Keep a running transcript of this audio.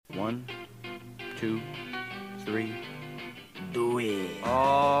1, 2, 3. Do it.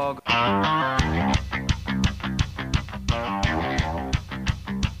 Oh.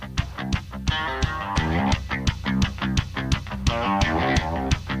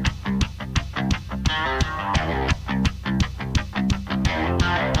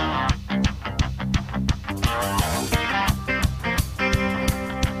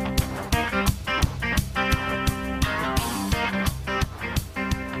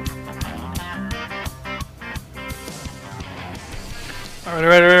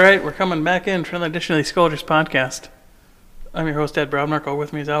 All right. We're coming back in for another edition of the Skoldiers podcast. I'm your host, Ed Brownmark.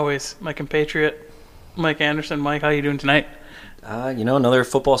 With me, as always, my compatriot, Mike Anderson. Mike, how you doing tonight? Another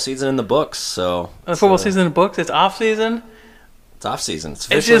football season in the books. So the football season in the books. It's off season. It's off season. It's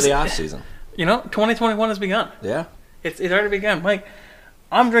officially the off season. 2021 has begun. Yeah, it's already begun. Mike,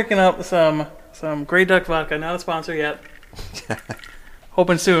 I'm drinking up some Grey Duck vodka. Not a sponsor yet.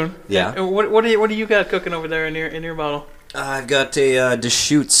 Hoping soon. Yeah. What do you got cooking over there in your bottle? I've got a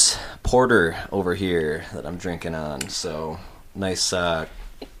Deschutes Porter over here that I'm drinking on. So nice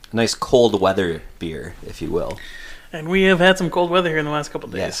cold weather beer, if you will. And we have had some cold weather here in the last couple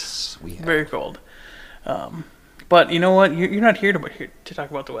of days. Yes, we have. Very cold. But you know what? You're not here to talk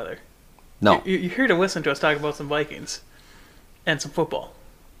about the weather. No. You're here to listen to us talk about some Vikings and some football.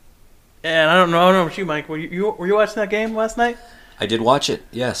 And I don't know about you, Mike. Were you watching that game last night? I did watch it,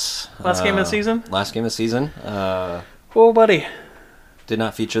 yes. Last game of the season? Last game of the season. Oh, buddy. Did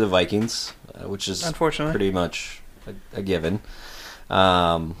not feature the Vikings, which is unfortunately pretty much a given.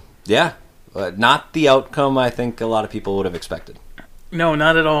 Not the outcome I think a lot of people would have expected. No,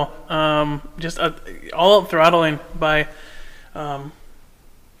 not at all. Just all-out throttling by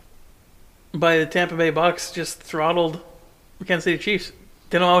the Tampa Bay Bucks. Just throttled Kansas City Chiefs.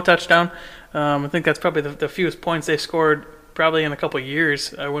 Didn't allow a touchdown. I think that's probably the fewest points they scored probably in a couple of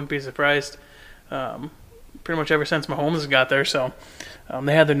years. I wouldn't be surprised. Pretty much ever since Mahomes got there. So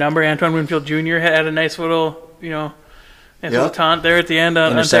they had their number. Antoine Winfield Jr. had a nice little, little taunt there at the end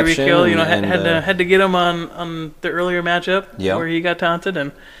on Tyreek Hill. Had to get him on the earlier matchup where he got taunted.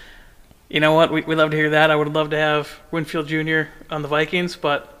 And you know what? We love to hear that. I would love to have Winfield Jr. on the Vikings,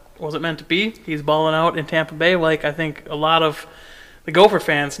 but wasn't meant to be. He's balling out in Tampa Bay like I think a lot of the Gopher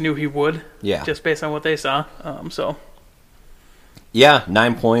fans knew he would. Yeah. Just based on what they saw.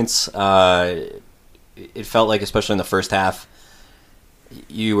 9 points. It felt like, especially in the first half,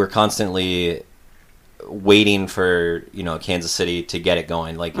 you were constantly waiting for Kansas City to get it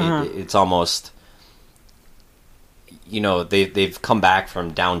going. Like it's almost they've come back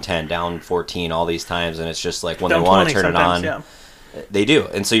from down 10, down 14 all these times, and it's just like when down they want to turn it on, they do.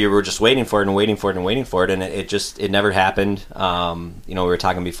 And so you were just waiting for it and waiting for it and waiting for it, and it never happened. We were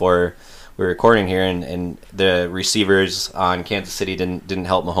talking before we were recording here, and the receivers on Kansas City didn't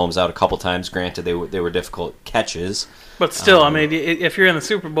help Mahomes out a couple times. Granted, they were difficult catches, but still, if you're in the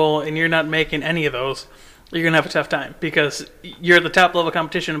Super Bowl and you're not making any of those, you're gonna have a tough time because you're at the top level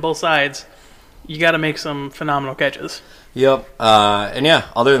competition on both sides. You got to make some phenomenal catches. Yep,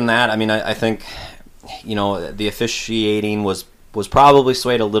 Other than that, I think the officiating was probably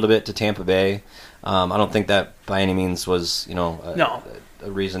swayed a little bit to Tampa Bay. I don't think that by any means was a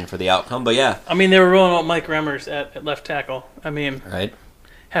reason for the outcome, but yeah. They were rolling out Mike Remmers at left tackle. Right.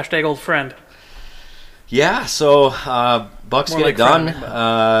 Hashtag old friend. Yeah, so Bucks get it done.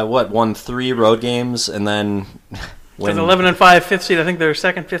 Won 3 road games, and then when 11-5, fifth seed. I think they're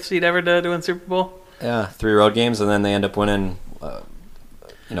second, fifth seed ever to win Super Bowl. Yeah, 3 road games, and then they end up winning.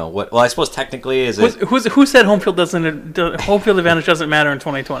 Well, I suppose technically is it? Who said home field advantage doesn't matter in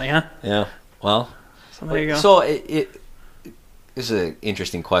 2020? Huh? Yeah. Well, so there you go. So this is an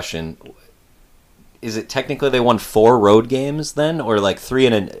interesting question. Is it technically they won 4 road games then, or like 3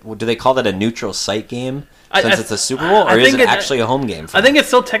 do they call that a neutral site game since it's a Super Bowl, or is it actually a home game? I think it's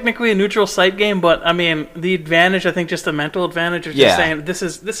still technically a neutral site game, but the advantage, I think, just the mental advantage of just saying this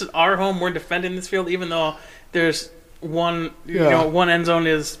is our home. We're defending this field, even though there's one one end zone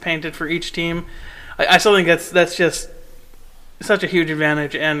is painted for each team. I still think that's just such a huge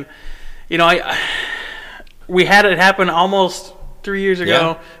advantage, and we had it happen almost 3 years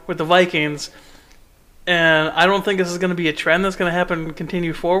ago with the Vikings. And I don't think this is going to be a trend that's going to happen and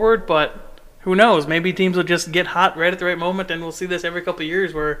continue forward, but who knows? Maybe teams will just get hot right at the right moment, and we'll see this every couple of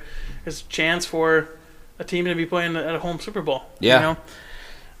years where there's a chance for a team to be playing at a home Super Bowl. Yeah.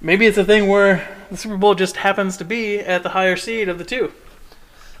 Maybe it's a thing where the Super Bowl just happens to be at the higher seed of the two.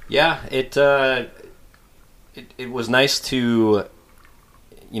 Yeah, it was nice to,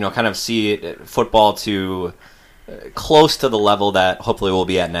 kind of see football to close to the level that hopefully we'll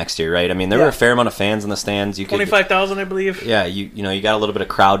be at next year, right? I mean, there were a fair amount of fans in the stands. 25,000, I believe. Yeah, you got a little bit of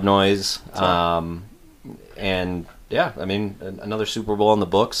crowd noise, So. and yeah, I mean, another Super Bowl in the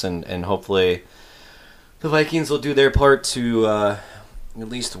books, and hopefully the Vikings will do their part to at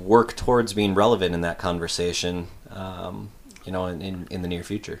least work towards being relevant in that conversation, in the near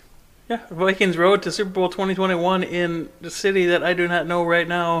future. Yeah, Vikings road to Super Bowl 2021 in the city that I do not know right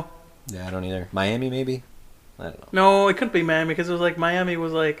now. Yeah, I don't either. Miami, maybe? I don't know. No, it couldn't be Miami because it was like Miami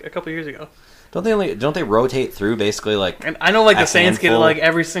was like a couple years ago. Don't they rotate through basically like? And I know like the Saints get it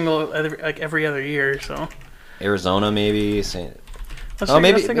handful? like every other year. So Arizona maybe. let's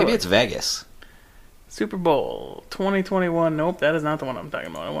Maybe take a look. it's Vegas. Super Bowl 2021. Nope, that is not the one I'm talking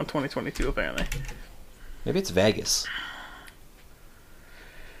about. I want 2022 apparently. Maybe it's Vegas.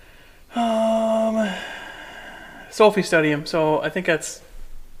 Sophie Stadium. So I think that's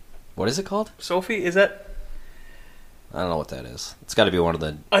What is it called? Sophie. Is that? I don't know what that is. It's got to be one of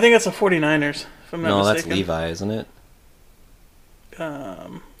the. I think that's the 49ers. If I'm not No, that's mistaken. Levi, isn't it?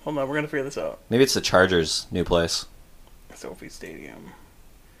 Hold on, we're gonna figure this out. Maybe it's the Chargers' new place. Sophie Stadium.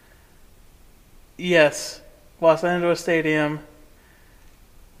 Yes, Los Angeles Stadium.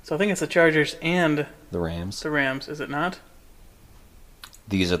 So I think it's the Chargers and The Rams. the Rams, is it not?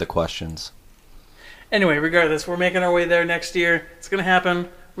 These are the questions. Anyway, regardless, we're making our way there next year. It's going to happen.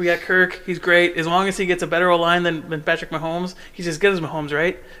 We got Kirk. He's great. As long as he gets a better O-line than Patrick Mahomes, he's as good as Mahomes,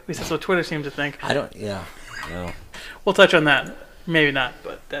 right? At least that's what Twitter seems to think. Yeah. No. We'll touch on that. Maybe not,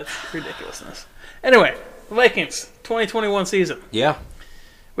 but that's ridiculousness. Anyway, Vikings, 2021 season. Yeah.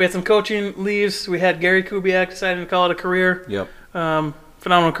 We had some coaching leaves. We had Gary Kubiak deciding to call it a career. Yep.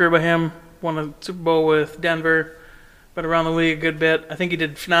 Phenomenal career by him. Won a Super Bowl with Denver. Been around the league a good bit. I think he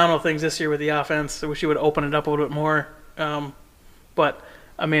did phenomenal things this year with the offense. I wish he would open it up a little bit more. But,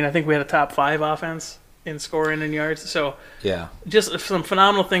 I mean, I think we had a top 5 offense in scoring and yards. So, Yeah. just some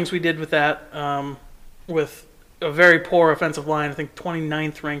phenomenal things we did with that, with a very poor offensive line. I think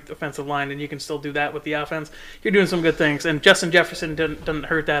 29th ranked offensive line, and you can still do that with the offense. You're doing some good things. And Justin Jefferson doesn't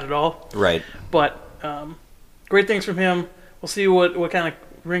hurt that at all. Right. But great things from him. We'll see what kind of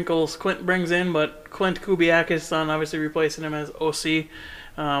wrinkles Clint brings in, but Clint Kubiak, his son, obviously replacing him as OC.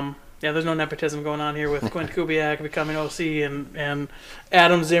 There's no nepotism going on here with Clint Kubiak becoming OC and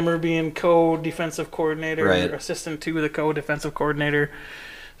Adam Zimmer being co-defensive coordinator Right. or assistant to the co-defensive coordinator.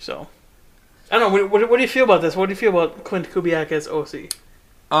 So, I don't know. What do you feel about this? What do you feel about Clint Kubiak as OC?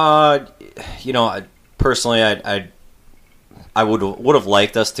 Personally, I would have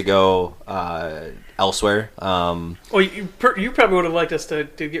liked us to go elsewhere. Well, you probably would have liked us to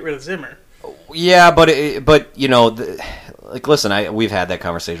get rid of Zimmer. Yeah, but listen, we've had that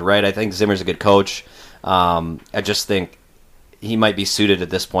conversation, right? I think Zimmer's a good coach. I just think he might be suited at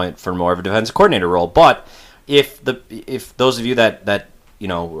this point for more of a defensive coordinator role. But if those of you that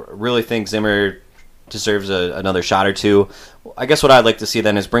really think Zimmer deserves another shot or two, I guess what I'd like to see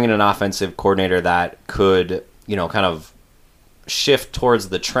then is bring in an offensive coordinator that could kind of shift towards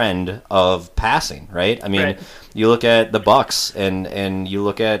the trend of passing, right? I mean, Right. You look at the Bucks and you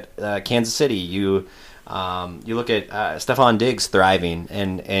look at Kansas City. You look at Stephon Diggs thriving,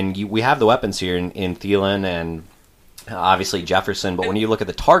 and we have the weapons here in Thielen and obviously Jefferson. But when you look at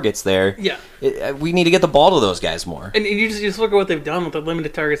the targets there, Yeah. we need to get the ball to those guys more. And you just look at what they've done with the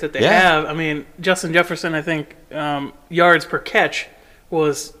limited targets that they Yeah. have. I mean, Justin Jefferson, I think, yards per catch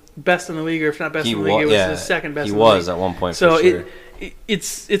was best in the league, or if not best in the league, it was the second best in the league. He was at one point, So for sure.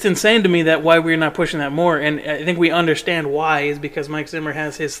 it's insane to me that why we're not pushing that more. And I think we understand why is because Mike Zimmer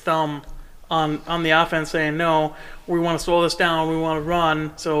has his thumb on the offense saying, no, we want to slow this down, we want to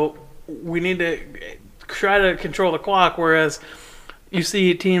run, so we need to try to control the clock, whereas you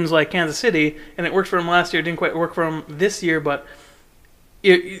see teams like Kansas City, and it worked for them last year, didn't quite work for them this year, but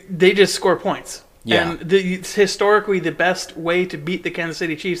they just score points. Yeah. And historically, the best way to beat the Kansas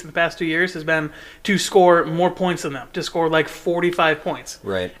City Chiefs in the past 2 years has been to score more points than them, to score like 45 points.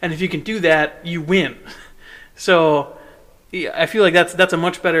 Right. And if you can do that, you win. So yeah, I feel like that's a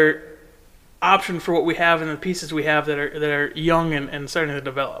much better option for what we have and the pieces we have that are young and starting to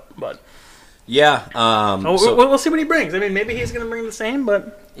develop. But Yeah. we'll see what he brings. I mean, maybe he's going to bring the same,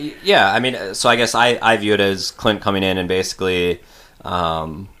 but Yeah, I mean, so I guess I view it as Clint coming in and basically,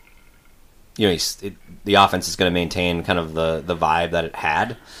 the offense is going to maintain kind of the vibe that it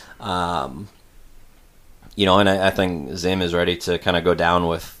had. And I think Zim is ready to kind of go down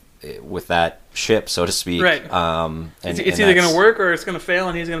with that ship, so to speak. Right. It's either going to work or it's going to fail,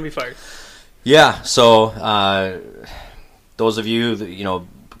 and he's going to be fired. Yeah. So those of you that,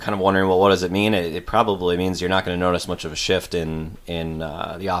 kind of wondering, well, what does it mean? It probably means you're not going to notice much of a shift in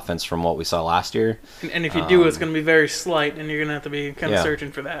the offense from what we saw last year. And if you do, it's going to be very slight, and you're going to have to be kind of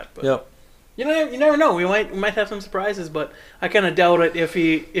searching for that. But Yep. You never know. We might have some surprises, but I kind of doubt it if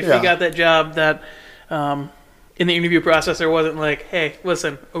he got that job that in the interview process there wasn't like, hey,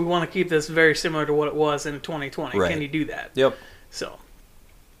 listen, we want to keep this very similar to what it was in 2020. Right. Can you do that? Yep. So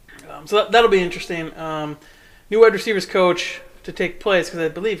that'll be interesting. New wide receivers coach to take place, because I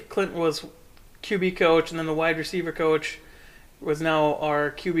believe Clint was QB coach, and then the wide receiver coach was now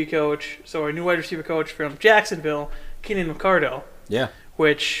our QB coach. So our new wide receiver coach from Jacksonville, Keenan McCardell. Yeah.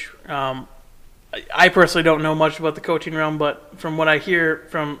 Which I personally don't know much about the coaching realm, but from what I hear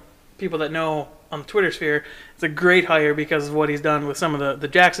from people that know on the Twitter sphere, it's a great hire because of what he's done with some of the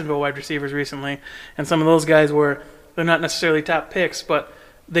Jacksonville wide receivers recently. And some of those guys they're not necessarily top picks, but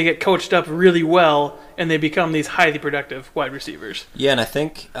they get coached up really well, and they become these highly productive wide receivers. Yeah, and I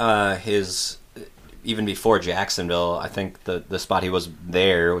think even before Jacksonville, I think the spot he was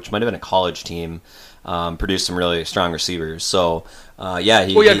there, which might have been a college team, produced some really strong receivers. So,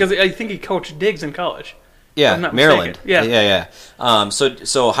 because I think he coached Diggs in college. Yeah, Maryland. Mistaken. Yeah.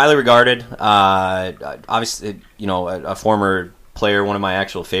 So highly regarded. Obviously, a former player, one of my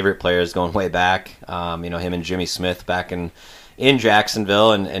actual favorite players going way back. Him and Jimmy Smith back in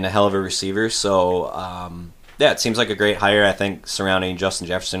Jacksonville, and a hell of a receiver. So, it seems like a great hire. I think surrounding Justin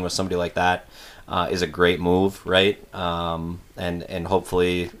Jefferson with somebody like that is a great move, right? And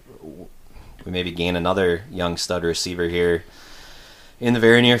hopefully we maybe gain another young stud receiver here in the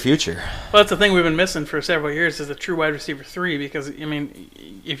very near future. Well, that's the thing we've been missing for several years is a true wide receiver 3, because,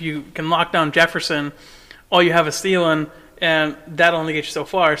 if you can lock down Jefferson, all you have is Thielen, and that only gets you so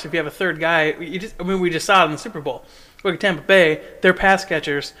far. So if you have a third guy, we just saw it in the Super Bowl. Look at Tampa Bay, they're pass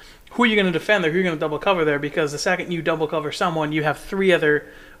catchers. Who are you going to defend there? Who are you going to double cover there? Because the second you double cover someone, you have 3 other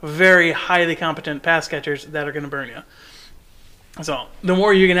very highly competent pass catchers that are going to burn you. So the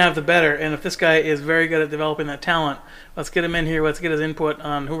more you can have, the better. And if this guy is very good at developing that talent, let's get him in here. Let's get his input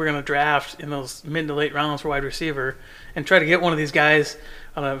on who we're going to draft in those mid to late rounds for wide receiver, and try to get one of these guys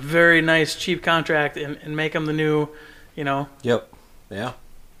on a very nice, cheap contract and make him the new, Yep. Yeah.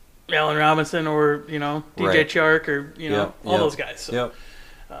 Allen Robinson or, DJ Right. Chark or, all those guys. So, Yep.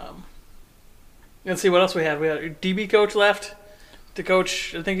 Let's see what else we had. We had a DB coach left to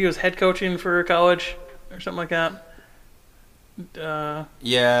coach. I think he was head coaching for college or something like that.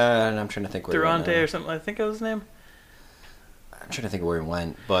 Yeah, and I'm trying to think where Durante or something. I think that was his name. I'm trying to think where he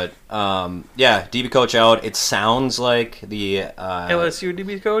went, but DB coach out. It sounds like the LSU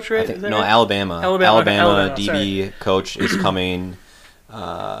DB coach, right? Alabama. Alabama DB coach is coming.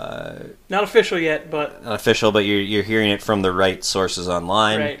 Not official yet, but not official, but you're hearing it from the right sources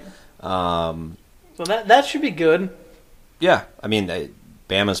online. Right. So that should be good. Yeah, I mean,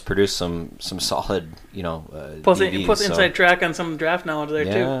 Bama's produced some solid, Plus, DBs, plus inside track on some draft knowledge there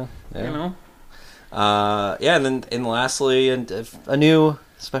too. Yeah. And lastly, a new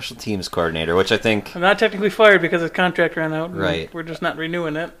special teams coordinator, which I think I'm not technically fired because his contract ran out. Right. We're just not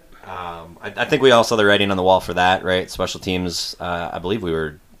renewing it. I think we all saw the writing on the wall for that, right? Special teams. I believe we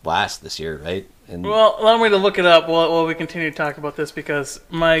were last this year, right? Well, allow me to look it up while we continue to talk about this, because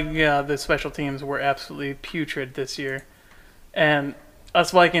the special teams were absolutely putrid this year, and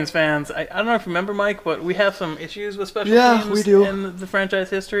us Vikings fans, I don't know if you remember, Mike, but we have some issues with special teams we do. in the franchise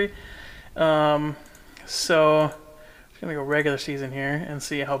history. So I'm going to go regular season here and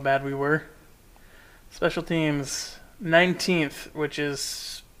see how bad we were. Special teams, 19th, which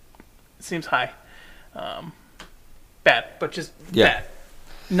seems high. Bad, but just bad.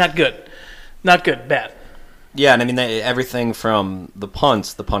 Not good. Not good, bad. Yeah, and I mean everything from the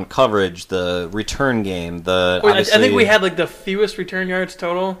punts, the punt coverage, the return game, I think we had like the fewest return yards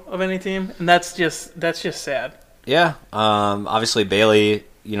total of any team, and that's just sad. Yeah, obviously Bailey,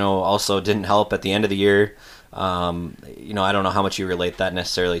 also didn't help at the end of the year. I don't know how much you relate that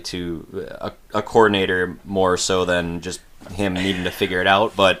necessarily to a coordinator more so than just him needing to figure it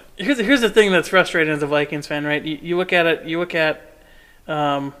out. But here's the thing that's frustrating as a Vikings fan, right? You look at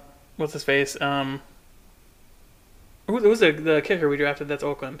what's his face? Who's the kicker we drafted? That's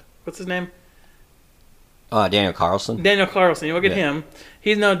Oakland. What's his name? Daniel Carlson. Daniel Carlson. You look at him.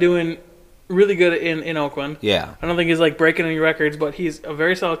 He's now doing really good in Oakland. Yeah. I don't think he's like breaking any records, but he's a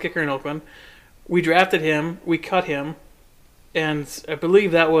very solid kicker in Oakland. We drafted him. We cut him. And I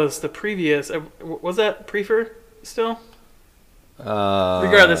believe that was the previous. Was that Prefer still?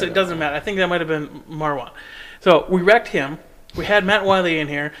 Regardless, it doesn't matter. I think that might have been Marwan. So we wrecked him. We had Matt Wiley in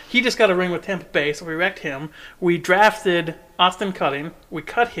here. He just got a ring with Tampa Bay, so we wrecked him. We drafted Austin Cutting. We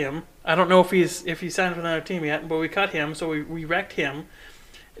cut him. I don't know if he signed with another team yet, but we cut him, so we wrecked him.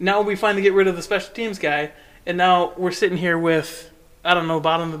 Now we finally get rid of the special teams guy, and now we're sitting here with, I don't know,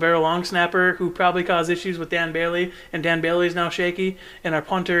 bottom of the barrel long snapper who probably caused issues with Dan Bailey, and Dan Bailey's now shaky, and our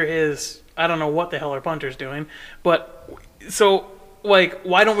punter is, I don't know what the hell our punter's doing. But, so, like,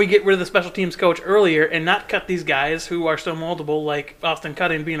 why don't we get rid of the special teams coach earlier and not cut these guys who are still moldable, like Austin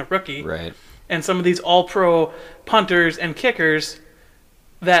Cutting being a rookie, Right. and some of these all-pro punters and kickers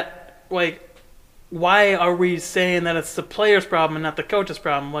that, like, why are we saying that it's the player's problem and not the coach's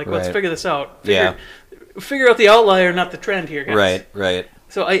problem? Like, let's Right. figure this out. Yeah. Figure out the outlier, not the trend here, guys. Right.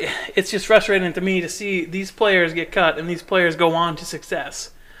 So it's just frustrating to me to see these players get cut and these players go on to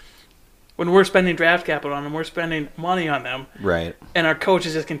success when we're spending draft capital on them, we're spending money on them, Right. and our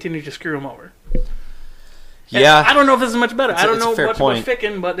coaches just continue to screw them over. Yeah. And I don't know if this is much better. I don't it's a know fair what we're point.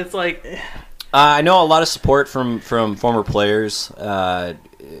 picking, but it's like... I know a lot of support from former players, sending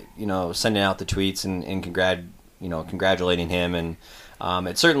out the tweets and congratulating him, and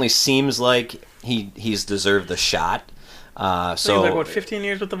it certainly seems like he's deserved the shot. So like, what, 15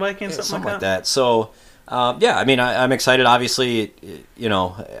 years with the Vikings, something like that? So, I mean, I'm excited. Obviously,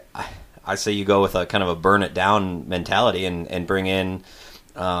 I say you go with a kind of a burn it down mentality and bring in,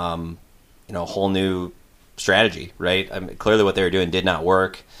 a whole new strategy, right? I mean, clearly what they were doing did not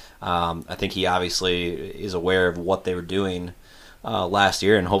work. I think he obviously is aware of what they were doing last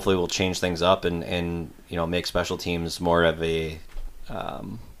year, and hopefully will change things up and make special teams more of a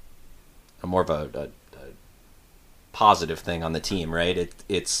positive thing on the team, right?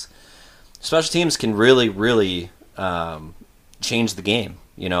 It's special teams can really change the game.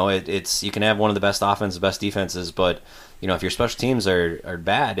 It's you can have one of the best offenses, best defenses, but if your special teams are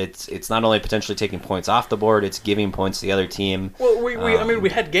bad, it's not only potentially taking points off the board, it's giving points to the other team. Well, we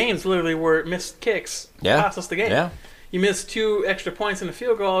had games literally where missed kicks cost us the game. Yeah. You miss 2 extra points in a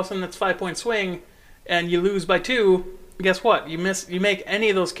field goal, all of a sudden that's 5-point swing, and you lose by 2. Guess what? You make any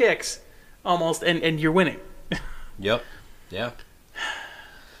of those kicks almost, and you're winning. Yep. Yeah.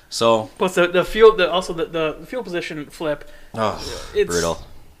 So plus the field, the field position flip. It's brutal.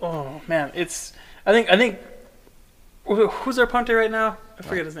 Oh man, I think. Who's our punter right now? I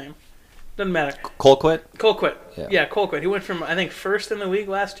forget his name. Doesn't matter. Colquitt? Yeah, Colquitt. He went from, I think, first in the league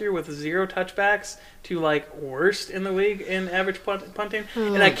last year with 0 touchbacks to, like, worst in the league in average punting.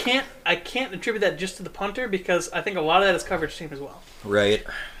 And I can't attribute that just to the punter because I think a lot of that is coverage team as well. Right.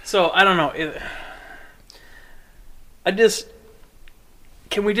 So, I don't know.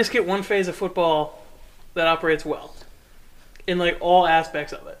 Can we just get one phase of football that operates well in, like, all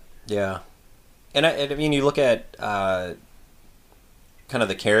aspects of it? Yeah. And I mean, you look at kind of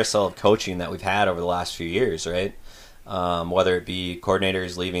the carousel of coaching that we've had over the last few years, right? Whether it be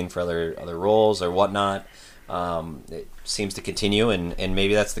coordinators leaving for other roles or whatnot, it seems to continue, and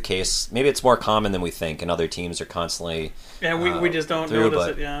maybe that's the case. Maybe it's more common than we think, and other teams are constantly we just don't notice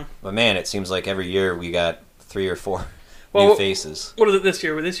it. Yeah. But man, it seems like every year we got 3 or 4 new faces. What is it this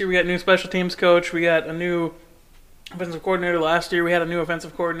year? This year we got a new special teams coach. We got a new offensive coordinator. Last year we had a new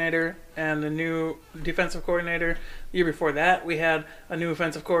offensive coordinator and a new defensive coordinator. The year before that we had a new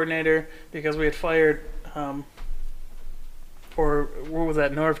offensive coordinator because we had fired or what was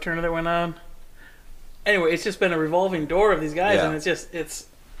that Norv Turner that went on? Anyway, it's just been a revolving door of these guys, and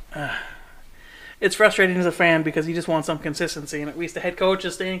it's frustrating as a fan because you just want some consistency, and at least the head coach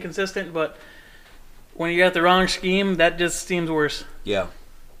is staying consistent, but when you got the wrong scheme, that just seems worse. Yeah.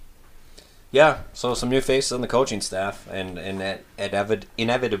 Yeah, so some new faces on the coaching staff, and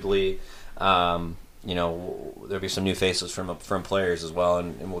inevitably, there'll be some new faces from players as well,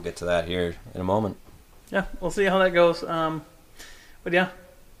 and we'll get to that here in a moment. Yeah, we'll see how that goes. But yeah,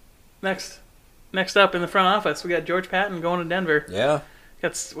 next up in the front office, we got George Patton going to Denver. Yeah.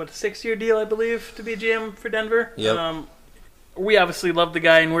 That's, a 6-year deal, I believe, to be GM for Denver. Yep. We obviously love the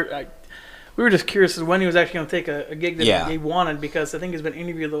guy, and we were just curious as when he was actually going to take a gig that he wanted, because I think he's been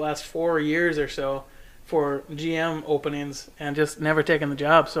interviewed the last 4 years or so for GM openings and just never taken the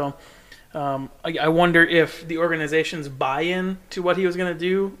job. So I wonder if the organization's buy-in to what he was going to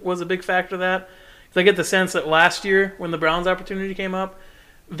do was a big factor of that. Because I get the sense that last year when the Browns opportunity came up,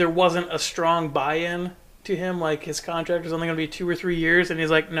 there wasn't a strong buy-in to him. Like, his contract was only going to be 2 or 3 years, and he's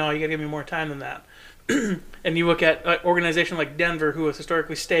like, no, you got to give me more time than that. And you look at an organization like Denver, who was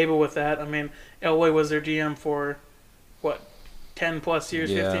historically stable with that. I mean, Elway was their GM for, 10-plus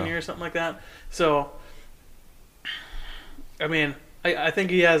years, 15 years, something like that. So, I mean, I think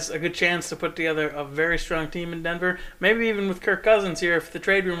he has a good chance to put together a very strong team in Denver. Maybe even with Kirk Cousins here if the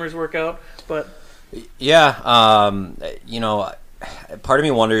trade rumors work out. But yeah, part of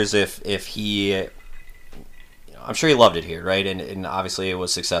me wonders if he... I'm sure he loved it here, right? And obviously it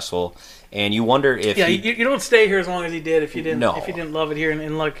was successful. And you wonder if you don't stay here as long as he did if you didn't No. if you didn't love it here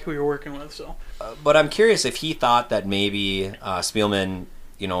and like who you're working with. So, but I'm curious if he thought that maybe Spielman,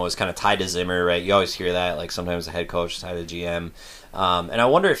 was kind of tied to Zimmer, right? You always hear that, like sometimes the head coach is tied to the GM. And I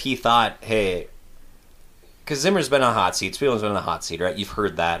wonder if he thought, hey, because Zimmer's been on a hot seat, Spielman's been on a hot seat, right? You've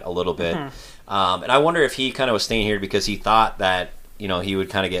heard that a little bit. And I wonder if he kind of was staying here because he thought that, he would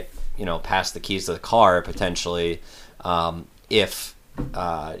kind of get, past the keys to the car potentially if,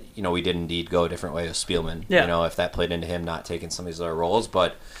 we did indeed go a different way with Spielman. Yeah. If that played into him not taking some of these other roles.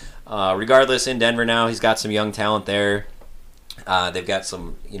 But regardless, in Denver now, he's got some young talent there. They've got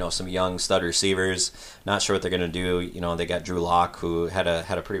some young stud receivers. Not sure what they're going to do. They got Drew Lock, who had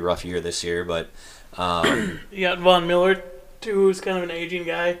a pretty rough year this year, but you got Von Miller too, who's kind of an aging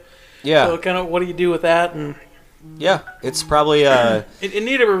guy. Yeah. So kind of what do you do with that? And yeah, it's probably it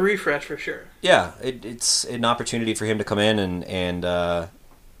needed a refresh for sure. Yeah, it's an opportunity for him to come in and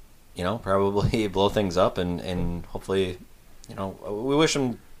probably blow things up and hopefully, we wish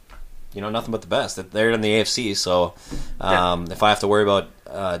him nothing but the best. They're in the AFC, so if I have to worry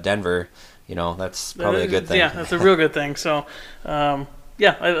about Denver, that's probably a good thing. Yeah, that's a real good thing. So, I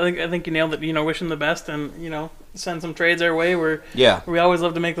think you nailed it. Wish him the best, and send some trades our way. We always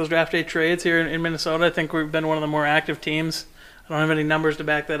love to make those draft day trades here in Minnesota. I think we've been one of the more active teams. I don't have any numbers to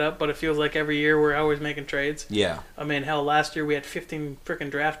back that up, but it feels like every year we're always making trades. Yeah. I mean, hell, last year we had 15 freaking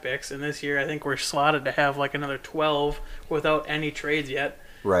draft picks, and this year I think we're slotted to have like another 12 without any trades yet.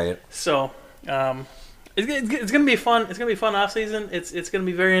 Right. So, it's gonna be fun. It's gonna be fun off season. It's gonna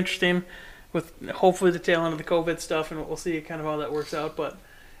be very interesting, with hopefully the tail end of the COVID stuff, and we'll see kind of how that works out. But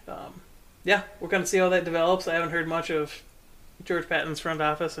we're gonna see how that develops. I haven't heard much of George Patton's front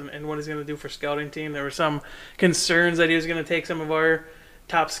office and what he's gonna do for scouting team. There were some concerns that he was gonna take some of our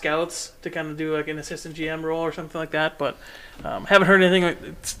top scouts to kind of do like an assistant GM role or something like that, but haven't heard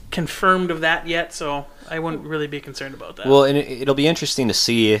anything confirmed of that yet, so I wouldn't really be concerned about that. Well, and it'll be interesting to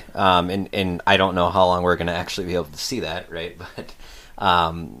see, and I don't know how long we're going to actually be able to see that, right? But,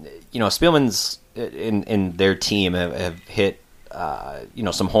 Spielman's in their team have hit,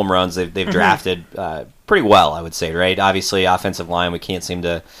 some home runs. They've drafted pretty well, I would say, right? Obviously, offensive line, we can't seem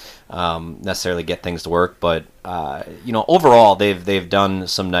to necessarily get things to work, but overall they've done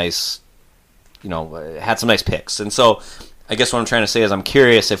some nice, had some nice picks. And so I guess what I'm trying to say is I'm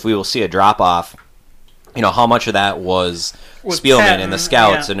curious if we will see a drop off. How much of that was Spielman Patton, and the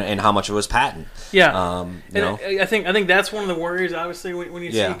scouts, and how much of it was Patton. Yeah, I think that's one of the worries. Obviously, when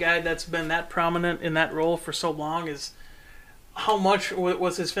you see a guy that's been that prominent in that role for so long, is how much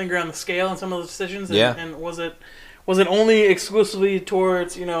was his finger on the scale in some of those decisions, and was it only exclusively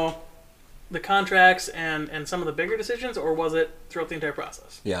towards the contracts and some of the bigger decisions, or was it throughout the entire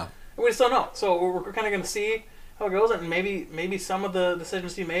process? Yeah, we just don't know. So we're kind of going to see how it goes, and maybe some of the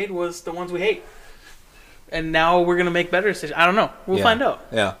decisions he made was the ones we hate, and now we're going to make better decisions. I don't know. We'll find out.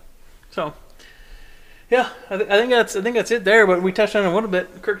 Yeah. So, I think that's it there. But we touched on it a little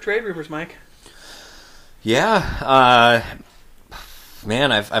bit. Kirk trade rumors, Mike. Yeah.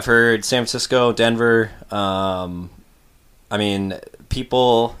 Man, I've heard San Francisco, Denver. I mean,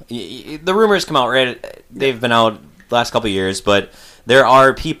 people. The rumors come out, right? They've been out the last couple of years, but there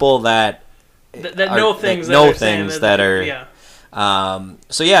are people that know things that are. Yeah.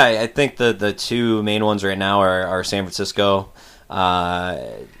 So yeah, I think the two main ones right now are San Francisco.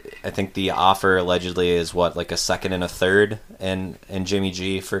 I think the offer allegedly is like a second and a third, and Jimmy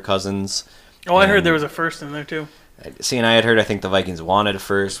G for Cousins. Oh, I heard there was a first in there too. See, and I had heard I think the Vikings wanted a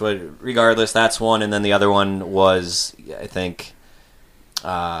first, but regardless, that's one, and then the other one was I think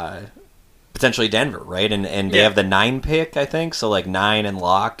potentially Denver, right? And they have the 9 pick, I think, so like 9 and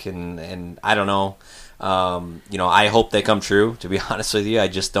lock, and I don't know. I hope they come true, to be honest with you. I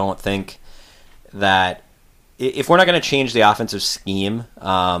just don't think that if we're not going to change the offensive scheme,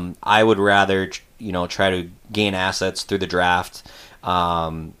 I would rather, try to gain assets through the draft,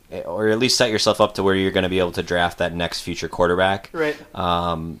 or at least set yourself up to where you're going to be able to draft that next future quarterback. Right.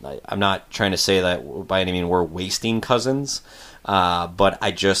 I'm not trying to say that by any means we're wasting Cousins, but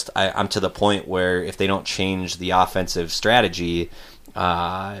I'm to the point where if they don't change the offensive strategy,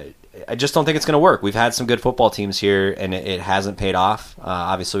 I just don't think it's going to work. We've had some good football teams here, and it hasn't paid off.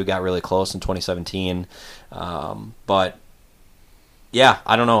 Obviously, we got really close in 2017. But, yeah,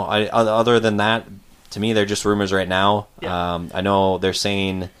 I don't know. Other than that, to me, they're just rumors right now. Yeah. I know they're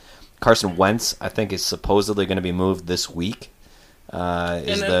saying Carson Wentz, I think, is supposedly going to be moved this week.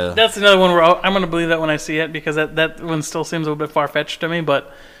 That's another one where I'm going to believe that when I see it, because that one still seems a little bit far-fetched to me,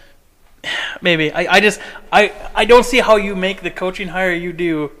 but maybe. I don't see how you make the coaching hire you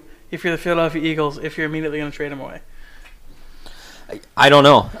do if you're the Philadelphia Eagles, if you're immediately going to trade him away. I don't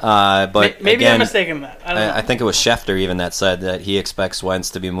know, but maybe again, I'm mistaken in that. I don't know. I think it was Schefter even that said that he expects Wentz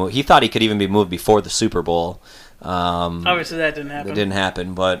to be moved. He thought he could even be moved before the Super Bowl. Obviously, that didn't happen. It didn't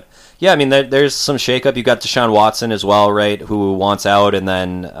happen, but yeah, I mean, there's some shakeup. You got Deshaun Watson as well, right? Who wants out, and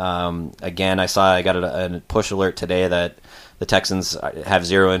then again, I got a push alert today that the Texans have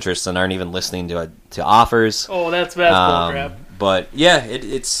zero interest and aren't even listening to offers. Oh, that's bull crap. But yeah,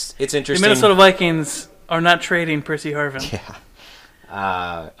 it's interesting. The Minnesota Vikings are not trading Percy Harvin.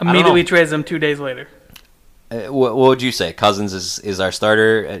 Yeah. Immediately trades them 2 days later. What would you say? Cousins is our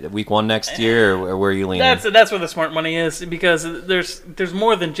starter at week 1 next year, or where are you leaning? That's where the smart money is, because there's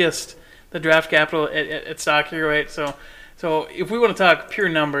more than just the draft capital at stock here, right? So if we want to talk pure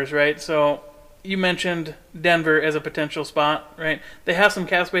numbers, right? So you mentioned Denver as a potential spot, right? They have some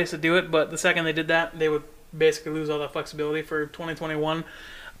cap space to do it, but the second they did that, they would basically lose all that flexibility for 2021.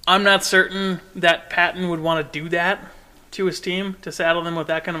 I'm not certain that Patton would want to do that to his team, to saddle them with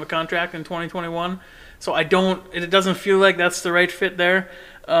that kind of a contract in 2021. So it doesn't feel like that's the right fit there.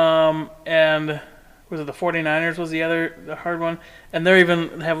 And was it the 49ers was the hard one? And they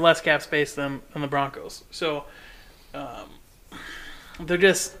even have less cap space than the Broncos. So they're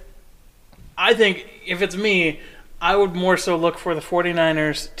just, I think if it's me, I would more so look for the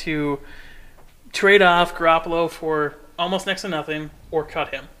 49ers to trade off Garoppolo for almost next to nothing or cut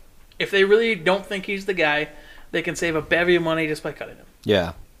him. If they really don't think he's the guy, they can save a bevy of money just by cutting him.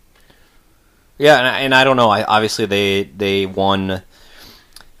 Yeah. Yeah, and I don't know. Obviously, they won, I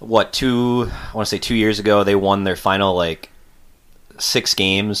want to say 2 years ago, they won their final, 6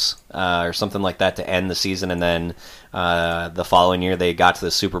 games or something like that to end the season, and then the following year they got to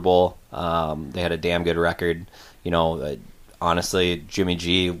the Super Bowl. They had a damn good record. Honestly, Jimmy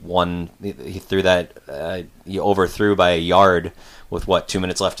G won. He threw that. He overthrew by a yard with 2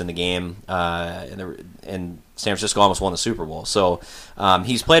 minutes left in the game, and San Francisco almost won the Super Bowl. So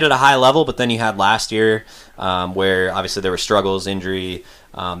he's played at a high level, but then you had last year where obviously there were struggles, injury.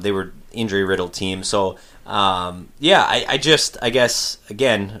 They were injury-riddled team. So I guess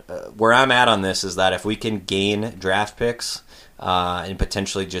again, where I'm at on this is that if we can gain draft picks and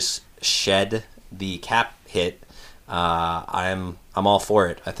potentially just shed the cap hit, I'm all for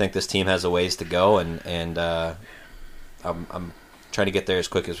it. I think this team has a ways to go, and I'm trying to get there as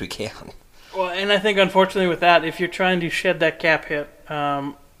quick as we can. Well, and I think unfortunately with that, if you're trying to shed that cap hit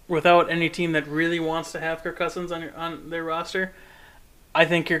without any team that really wants to have Kirk Cousins on their roster, I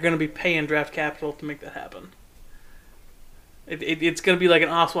think you're going to be paying draft capital to make that happen. It's going to be like an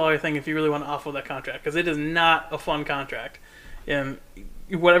Osweiler thing if you really want to offload that contract, because it is not a fun contract. And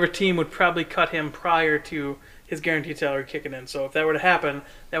whatever team would probably cut him prior to his guaranteed salary kicking in. So if that were to happen,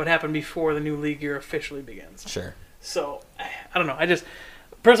 that would happen before the new league year officially begins. Sure. So, I don't know.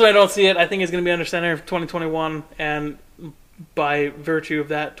 Personally, I don't see it. I think it's going to be under center for 2021, and by virtue of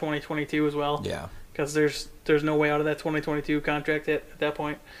that, 2022 as well. Yeah. Because there's no way out of that 2022 contract at that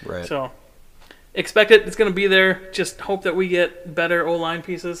point. Right. So, expect it. It's going to be there. Just hope that we get better O-line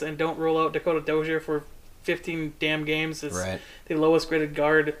pieces and don't roll out Dakota Dozier for 15 damn games. It's right. The lowest graded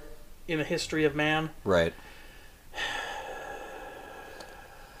guard in the history of man. Right.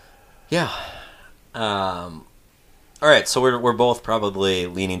 Yeah. All right, so we're both probably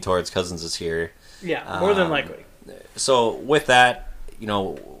leaning towards Cousins this year. Yeah, more than likely. So with that,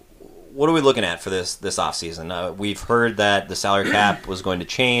 what are we looking at for this offseason? We've heard that the salary cap was going to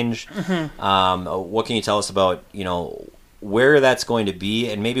change. Mm-hmm. What can you tell us about where that's going to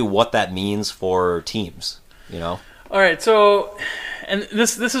be and maybe what that means for teams? All right, so and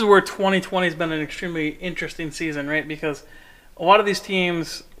this is where 2020 has been an extremely interesting season, right? Because a lot of these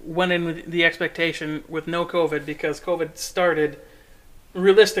teams went in with the expectation with no COVID, because COVID started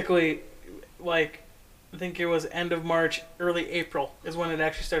realistically, I think it was end of March, early April is when it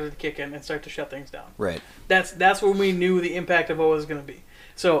actually started to kick in and start to shut things down. Right. That's when we knew the impact of what it was going to be.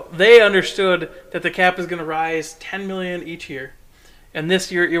 So they understood that the cap is going to rise $10 million each year, and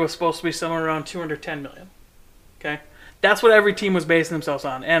this year it was supposed to be somewhere around $210 million. Okay, that's what every team was basing themselves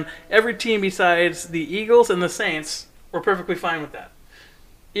on, and every team besides the Eagles and the Saints were perfectly fine with that.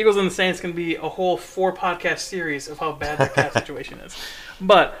 Eagles and the Saints can be a whole 4-podcast series of how bad that cap situation is.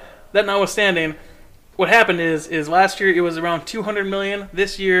 But that notwithstanding, what happened is last year it was around $200 million.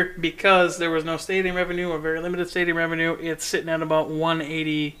 This year, because there was no stadium revenue or very limited stadium revenue, it's sitting at about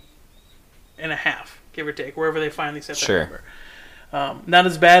 180 and a half, give or take, wherever they finally set that number. Not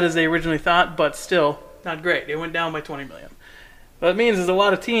as bad as they originally thought, but still not great. It went down by $20 million. What it means is a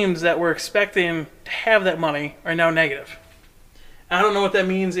lot of teams that were expecting to have that money are now negative. I don't know what that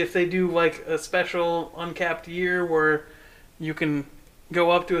means if they do a special uncapped year where you can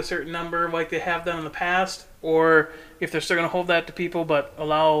go up to a certain number like they have done in the past, or if they're still going to hold that to people but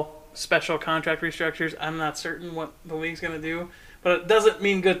allow special contract restructures. I'm not certain what the league's going to do, but it doesn't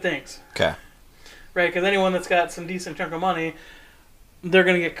mean good things. Okay. Right, because anyone that's got some decent chunk of money, they're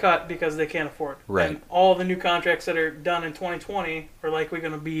going to get cut because they can't afford. Right. And all the new contracts that are done in 2020 are likely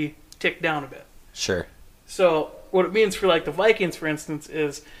going to be ticked down a bit. Sure. So what it means for like the Vikings, for instance,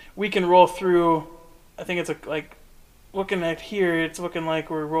 is we can roll through. I think it's like looking at here, it's looking like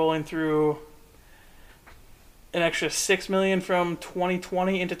we're rolling through an extra $6 million from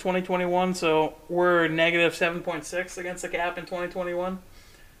 2020 into 2021. So we're negative 7.6 against the cap in 2021,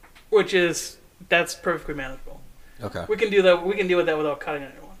 that's perfectly manageable. Okay. We can do that. We can deal with that without cutting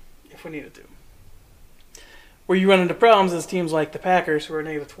anyone if we needed to. Where you run into problems is teams like the Packers, who are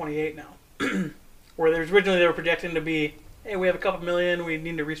negative 28 now. Where originally they were projecting to be, hey, we have a couple million, we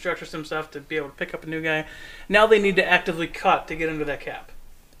need to restructure some stuff to be able to pick up a new guy. Now they need to actively cut to get into that cap.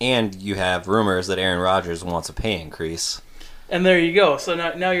 And you have rumors that Aaron Rodgers wants a pay increase. And there you go. So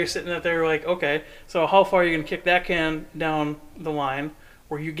now you're sitting out there like, okay, so how far are you going to kick that can down the line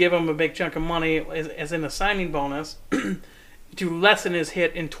where you give him a big chunk of money as in a signing bonus to lessen his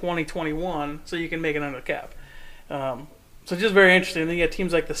hit in 2021 so you can make it under the cap. So just very interesting. Then you got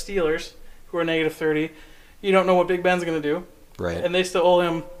teams like the Steelers, who are negative 30. You don't know what Big Ben's going to do. Right. And they still owe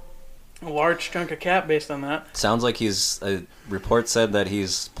him a large chunk of cap based on that. Sounds like a report said that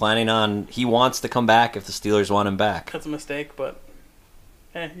he's planning on, he wants to come back if the Steelers want him back. That's a mistake, but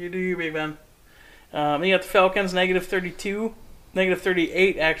you do you, Big Ben. Then you got the Falcons, negative 32. Negative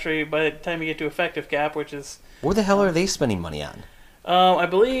 38, actually, by the time you get to effective cap, which is... What the hell are they spending money on? I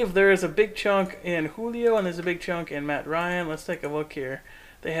believe there is a big chunk in Julio, and there's a big chunk in Matt Ryan. Let's take a look here.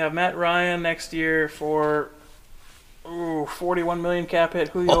 They have Matt Ryan next year for $41 million cap hit,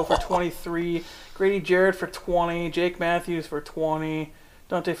 Julio for 23, Grady Jarrett for 20, Jake Matthews for 20,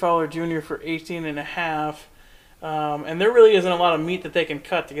 Dante Fowler Jr. for 18.5. And there really isn't a lot of meat that they can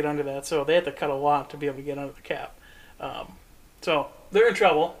cut to get under that, so they have to cut a lot to be able to get under the cap. So they're in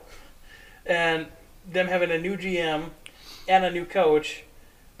trouble, and them having a new GM and a new coach,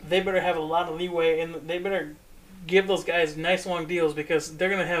 they better have a lot of leeway, and they better give those guys nice long deals because they're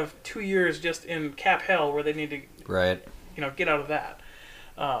going to have 2 years just in cap hell where they need to get out of that.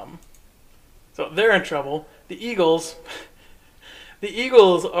 So they're in trouble. The Eagles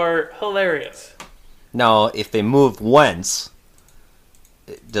are hilarious. Now, if they move Wentz,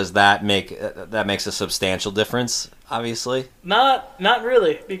 does that makes a substantial difference? Obviously, not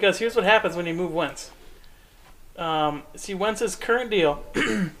really, because here's what happens when you move Wentz. See, Wentz's current deal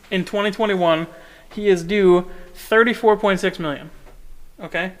in 2021, he is due $34.6 million.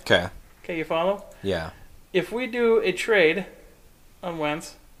 Okay. Okay, you follow? yeah. If we do a trade on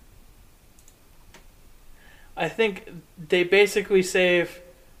Wentz, I think they basically save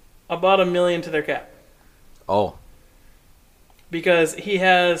about $1 million to their cap. Oh. Because he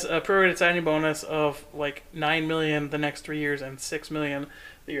has a prorated signing bonus of like $9 million the next 3 years and $6 million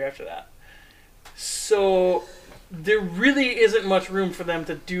the year after that. So there really isn't much room for them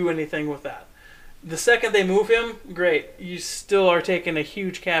to do anything with that. The second they move him, great. You still are taking a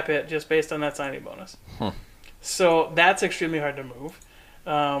huge cap hit just based on that signing bonus. So that's extremely hard to move.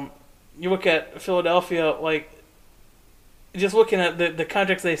 You look at Philadelphia, like, just looking at the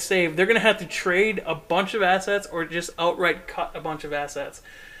contracts they saved, they're going to have to trade a bunch of assets or just outright cut a bunch of assets.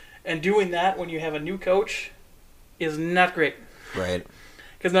 And doing that when you have a new coach is not great. Right.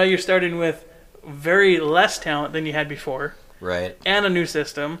 Because now you're starting with very less talent than you had before. Right. And a new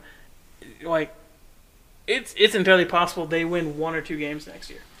system. Like, it's entirely possible they win 1 or 2 games next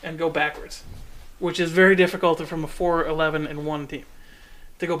year and go backwards, which is very difficult from a 4-11-1 team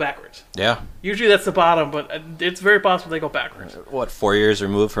to go backwards. Yeah. Usually that's the bottom, but it's very possible they go backwards. What, 4 years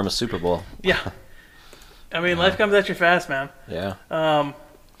removed from a Super Bowl? Yeah. I mean, life comes at you fast, man. Yeah.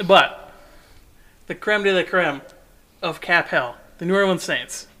 But the creme de la creme of cap hell, the New Orleans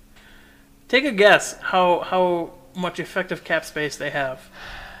Saints. Take a guess how much effective cap space they have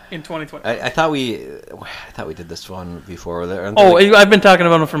in 2020. I thought we did this one before. I've been talking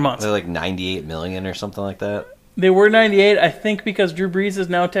about them for months. They're like $98 million or something like that. They were 98. I think because Drew Brees is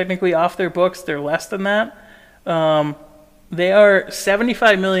now technically off their books, they're less than that. They are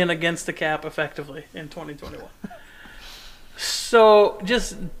 $75 million against the cap effectively in 2021. So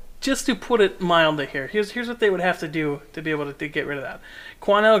just to put it mildly here, here's what they would have to do to be able to get rid of that.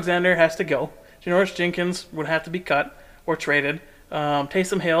 Quan Alexander has to go. Janoris Jenkins would have to be cut or traded.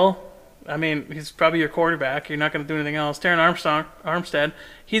 Taysom Hill, I mean, he's probably your quarterback. You're not going to do anything else. Taron Armstead,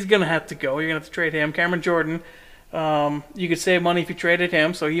 he's going to have to go. You're going to have to trade him. Cameron Jordan, you could save money if you traded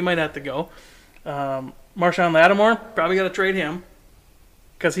him, so he might have to go. Marshawn Lattimore, probably got to trade him.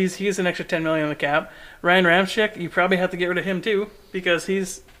 because he's an extra $10 million on the cap. Ryan Ramczyk, you probably have to get rid of him too because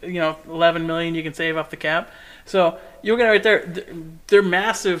he's $11 million you can save off the cap. So you look at it right there. They're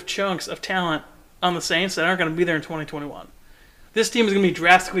massive chunks of talent on the Saints that aren't going to be there in 2021. This team is going to be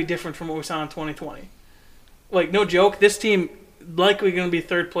drastically different from what we saw in 2020. Like, no joke, this team likely going to be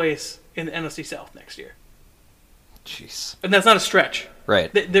third place in the NFC South next year. Jeez. And that's not a stretch.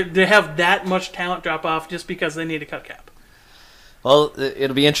 Right. They have that much talent drop off just because they need to cut cap. Well,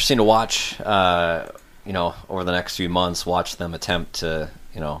 it'll be interesting to watch, over the next few months, watch them attempt to,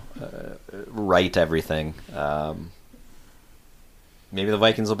 right everything. Maybe the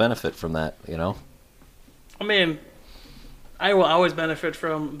Vikings will benefit from that, I mean, I will always benefit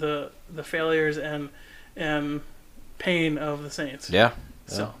from the failures and pain of the Saints. Yeah.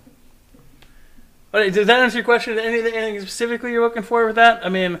 So, but does that answer your question? Anything specifically you're looking for with that? I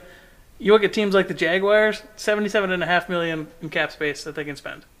mean, you look at teams like the Jaguars, $77.5 million in cap space that they can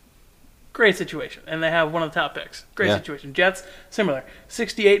spend. Great situation, and they have one of the top picks. Great situation. Jets, similar,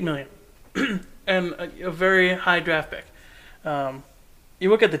 $68 million, and a very high draft pick. You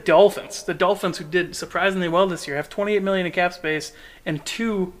look at the Dolphins. The Dolphins, who did surprisingly well this year, have $28 million in cap space and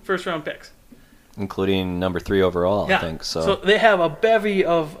 2 first-round picks, including number 3 overall. I think so. They have a bevy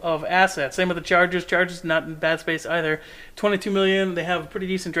of assets. Same with the Chargers. Chargers not in bad space either. $22 million. They have a pretty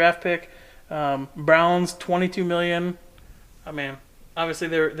decent draft pick. Browns, $22 million. I mean, obviously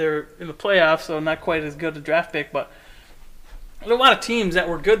they're in the playoffs, so not quite as good a draft pick, but there's a lot of teams that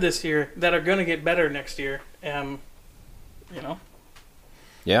were good this year that are going to get better next year, and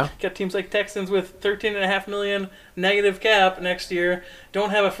Yeah. Got teams like Texans with $13.5 million negative cap next year, don't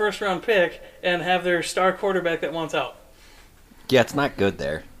have a first-round pick, and have their star quarterback that wants out. Yeah, it's not good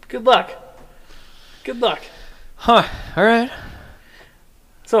there. Good luck. Good luck. Huh. All right.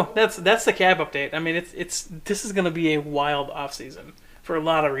 So that's the cap update. I mean, this is going to be a wild offseason for a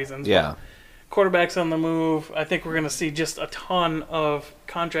lot of reasons. Yeah. Quarterbacks on the move. I think we're going to see just a ton of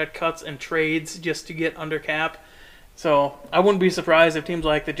contract cuts and trades just to get under cap. So I wouldn't be surprised if teams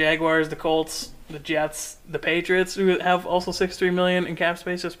like the Jaguars, the Colts, the Jets, the Patriots, who have also $63 million in cap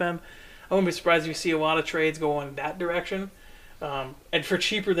space to spend, I wouldn't be surprised if you see a lot of trades go in that direction, and for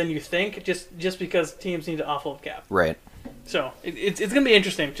cheaper than you think, just because teams need to offload cap. Right. So it's going to be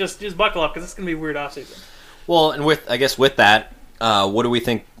interesting. Just buckle up because it's going to be a weird offseason. Well, and with that, what do we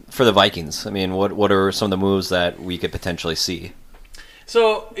think for the Vikings? I mean, what are some of the moves that we could potentially see?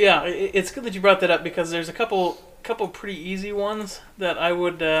 So yeah, it's good that you brought that up because there's a couple pretty easy ones that I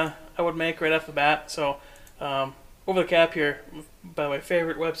would make right off the bat. So over the cap here, by the way,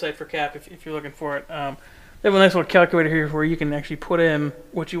 favorite website for cap if you're looking for it. They have a nice little calculator here where you can actually put in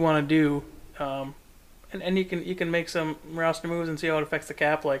what you want to do, and you can make some roster moves and see how it affects the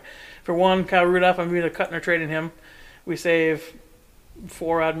cap. Like for one, Kyle Rudolph, I'm either cutting or trading him. We save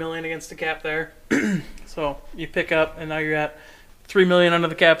 $4 million against the cap there. So you pick up, and now you're at $3 million under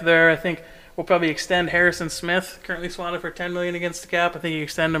the cap there. I think we'll probably extend Harrison Smith, currently slotted for $10 million against the cap. I think you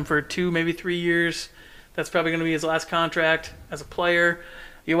extend him for 2, maybe 3 years. That's probably going to be his last contract as a player.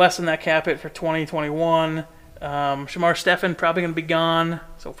 You lessen that cap hit for 2021. Shamar Stephen probably going to be gone.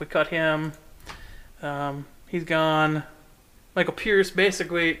 So if we cut him, he's gone. Michael Pierce,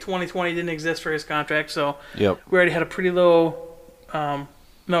 basically 2020 didn't exist for his contract, so we already had a pretty low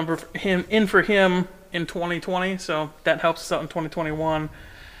number for him in 2020, so that helps us out in 2021.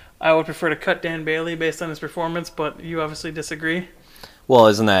 I would prefer to cut Dan Bailey based on his performance, but you obviously disagree. Well,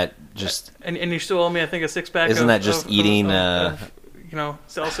 isn't that just... And you still owe me, I think, a 6-pack Isn't that just eating...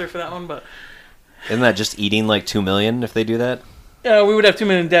 seltzer for that one, but... Isn't that just eating like $2 million if they do that? Yeah, we would have $2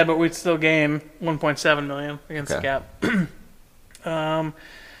 million dead, but we'd still gain $1.7 million against the cap. Another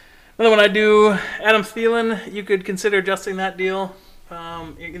one I do, Adam Thielen, you could consider adjusting that deal.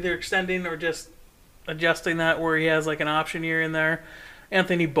 Either extending or just adjusting that where he has like an option year in there.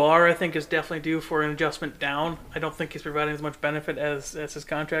 Anthony Barr, I think, is definitely due for an adjustment down. I don't think he's providing as much benefit as his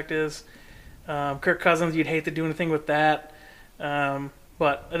contract is. Kirk Cousins, you'd hate to do anything with that.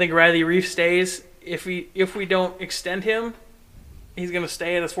 But I think Riley Reif stays. If we don't extend him, he's going to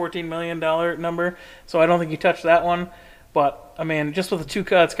stay at his $14 million number. So I don't think you touch that one. But, I mean, just with the 2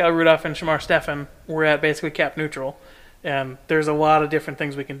 cuts, Kyle Rudolph and Shamar Stephen, we're at basically cap neutral. And there's a lot of different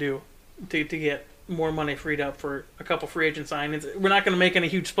things we can do to get more money freed up for a couple free agent signings. We're not going to make any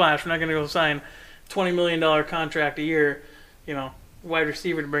huge splash. We're not going to go sign $20 million contract a year, wide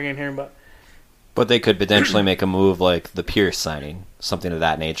receiver to bring in here. But they could potentially make a move like the Pierce signing, something of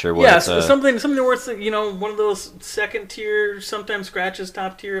that nature. Where something where it's one of those second tier, sometimes scratches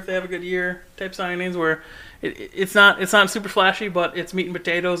top tier if they have a good year type signings where it's not super flashy, but it's meat and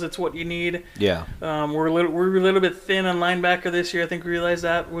potatoes. It's what you need. Yeah. We're a little bit thin on linebacker this year. I think we realized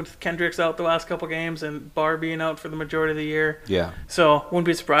that with Kendricks out the last couple games and Barr being out for the majority of the year. Yeah. So wouldn't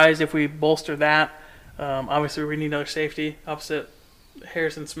be surprised if we bolster that. Obviously, we need another safety opposite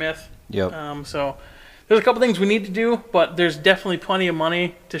Harrison Smith. Yep. So there's a couple things we need to do, but there's definitely plenty of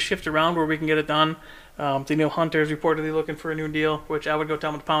money to shift around where we can get it done. Daniel Hunter is reportedly looking for a new deal, which I would go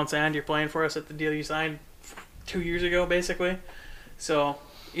tell him to pound sand. You're playing for us at the deal you signed 2 years ago, basically. So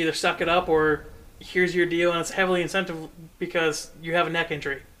either suck it up or here's your deal, and it's heavily incentive because you have a neck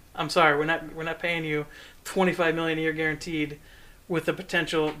injury. I'm sorry, we're not paying you $25 million a year guaranteed with the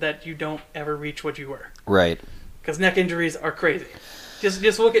potential that you don't ever reach what you were. Right. Because neck injuries are crazy.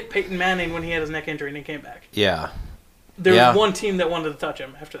 Just look at Peyton Manning when he had his neck injury and he came back. Yeah. There was one team that wanted to touch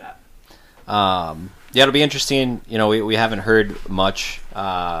him after that. Yeah, it'll be interesting. You know, we haven't heard much,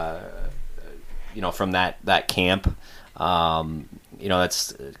 from that camp.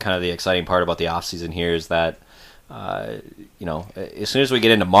 That's kind of the exciting part about the offseason here is that, as soon as we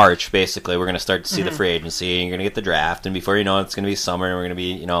get into March, basically, we're going to start to see the free agency, and you're going to get the draft, and before you know it, it's going to be summer, and we're going to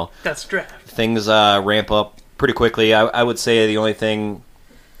be, That's draft. Things ramp up pretty quickly. I would say the only thing,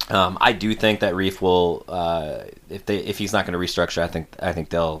 I do think that Reef will, if he's not going to restructure, I think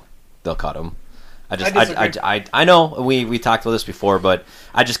they'll cut him. I know we talked about this before, but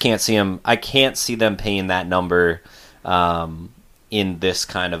I just can't see him. I can't see them paying that number in this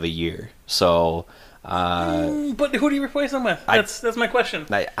kind of a year. So, but who do you replace him with? That's my question.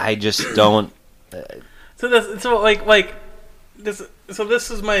 I just don't. This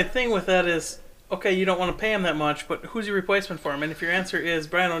is my thing with that is okay. You don't want to pay him that much, but who's your replacement for him? And if your answer is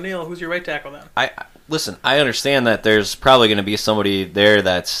Brian O'Neill, who's your right tackle then? Listen, I understand that there's probably going to be somebody there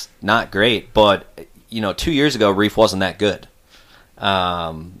that's not great, but 2 years ago, Reef wasn't that good.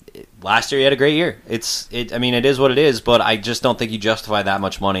 Last year, he had a great year. It is what it is, but I just don't think you justify that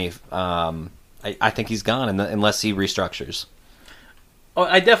much money. I think he's gone unless he restructures. Oh,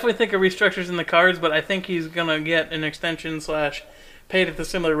 I definitely think a restructure's in the cards, but I think he's going to get an extension / paid at a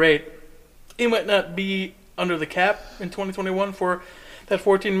similar rate. It might not be under the cap in 2021 for that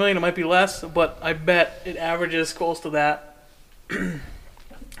 $14 million. It might be less, but I bet it averages close to that.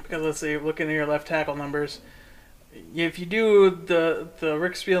 Because let's see, looking at your left tackle numbers, if you do the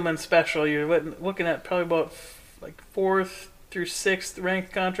Rick Spielman special, you're looking at probably about like 4th through 6th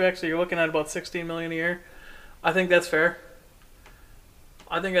ranked contracts, so you're looking at about $16 million a year. I think that's fair.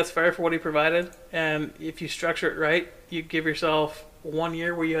 I think that's fair for what he provided, and if you structure it right, you give yourself 1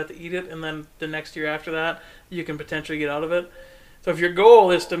 year where you have to eat it, and then the next year after that, you can potentially get out of it. So if your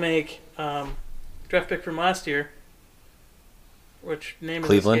goal is to make draft pick from last year, which name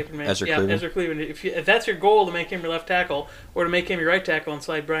Cleveland? is escaping me. Cleveland. Ezra Cleveland. If that's your goal to make him your left tackle, or to make him your right tackle and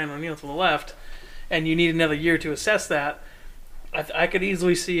slide Brian O'Neill to the left, and you need another year to assess that, I could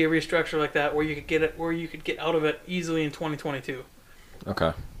easily see a restructure like that where you could get out of it easily in 2022.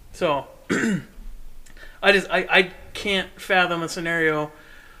 Okay. So I can't fathom a scenario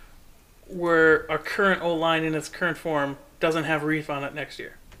where our current O-line in its current form doesn't have Reef on it next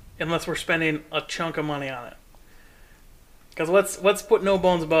year, unless we're spending a chunk of money on it. Because let's put no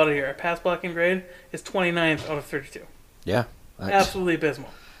bones about it here. Our pass blocking grade is 29th out of 32. Yeah. Absolutely abysmal.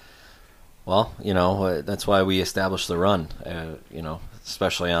 Well, that's why we established the run.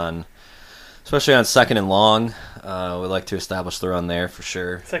 Especially on 2nd and long, we like to establish the run there for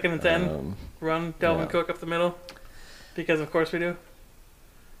sure. 2nd and 10, run Dalvin Cook up the middle, because of course we do.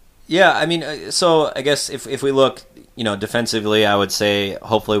 Yeah, so I guess if we look, defensively, I would say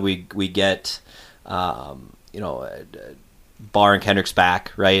hopefully we get, Barr and Kendricks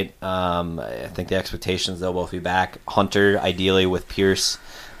back, right? I think the expectations they'll both be back. Hunter, ideally with Pierce,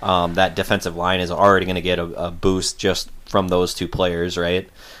 that defensive line is already going to get a boost just from those two players, right?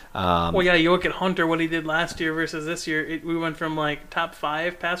 You look at Hunter, what he did last year versus this year. We went from like top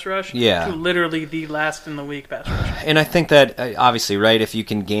 5 pass rush to literally the last in the league pass rush. And I think that obviously, right, if you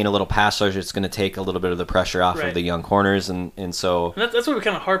can gain a little pass rush, it's going to take a little bit of the pressure off of the young corners, and so that's what we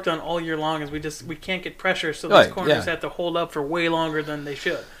kind of harped on all year long is we can't get pressure, so these corners have to hold up for way longer than they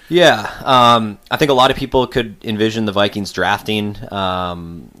should. Yeah, I think a lot of people could envision the Vikings drafting,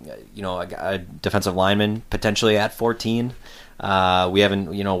 a defensive lineman potentially at 14. We haven't,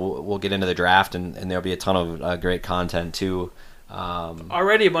 we'll get into the draft, and there'll be a ton of great content too.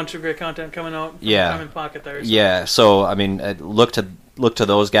 Already a bunch of great content coming out from the Time in Pocket there. So. Yeah, so look to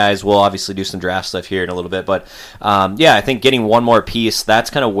those guys. We'll obviously do some draft stuff here in a little bit, but I think getting one more piece, that's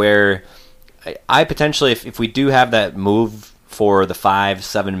kind of where I potentially, if we do have that move for the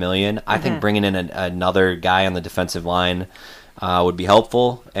 $5-7 million, I think bringing in another guy on the defensive line would be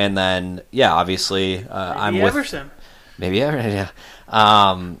helpful. And then, yeah, obviously, I'm with Everson. Maybe Everson.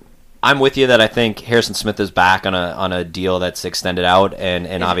 Yeah. I'm with you that I think Harrison Smith is back on a deal that's extended out,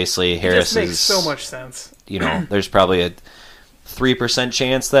 and obviously Harris makes is so much sense. There's probably a 3%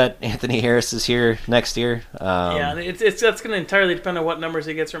 chance that Anthony Harris is here next year. Yeah, that's going to entirely depend on what numbers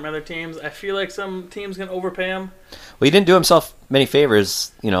he gets from other teams. I feel like some teams going to overpay him. Well, he didn't do himself many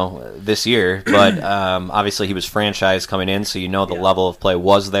favors, this year, but obviously he was franchised coming in, so the level of play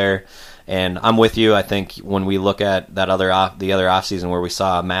was there. And I'm with you. I think when we look at the other offseason where we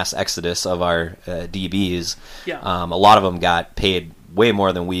saw a mass exodus of our DBs, a lot of them got paid way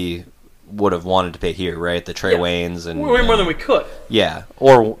more than we would have wanted to pay here, right? The Trey Waynes and way more than we could. Yeah,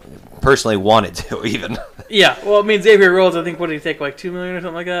 or personally wanted to even. Yeah, well, I mean Xavier Rhodes, I think what did he take, like $2 million or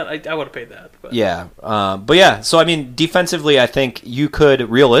something like that? I would have paid that. But. Yeah, but yeah. So I mean, defensively, I think you could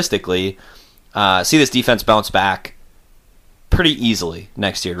realistically see this defense bounce back pretty easily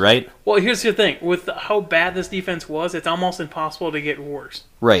next year, right? Well, here's the thing: with how bad this defense was, it's almost impossible to get worse.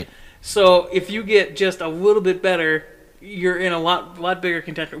 Right. So if you get just a little bit better, you're in a lot bigger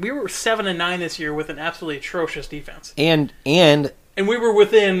contention. We were 7-9 this year with an absolutely atrocious defense, and we were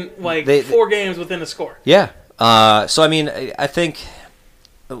within 4 games within a score. Yeah. So I mean, I think.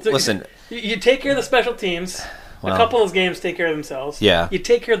 Listen, you take care of the special teams. Well, a couple of those games take care of themselves. Yeah. You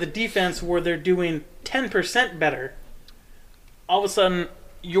take care of the defense where they're doing 10% better. All of a sudden,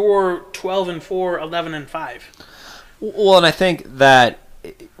 you're 12-4, 11-5. Well, and I think that,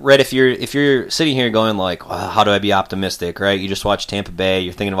 right, if you're sitting here going like, well, how do I be optimistic, right? You just watch Tampa Bay,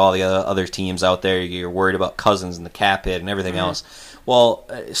 you're thinking of all the other teams out there, you're worried about Cousins and the cap hit and everything else. Well,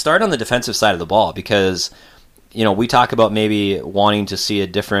 start on the defensive side of the ball because, we talk about maybe wanting to see a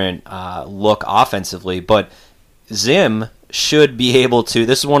different look offensively, but Zim should be able to.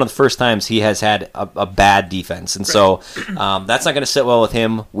 This is one of the first times he has had a bad defense, and so that's not going to sit well with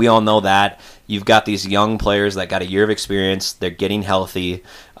him. We all know that. You've got these young players that got a year of experience. They're getting healthy,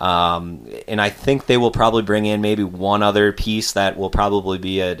 and I think they will probably bring in maybe one other piece that will probably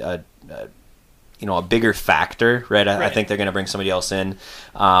be a bigger factor, right? I think they're going to bring somebody else in,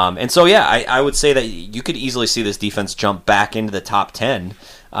 and so yeah, I would say that you could easily see this defense jump back into the top 10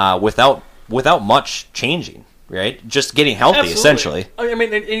 without much changing. Right, just getting healthy. Absolutely. Essentially. I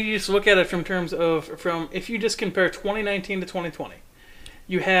mean, and you just look at it from if you just compare 2019 to 2020,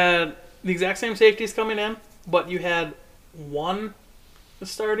 you had the exact same safeties coming in, but you had one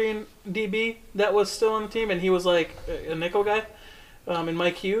starting DB that was still on the team, and he was like a nickel guy, and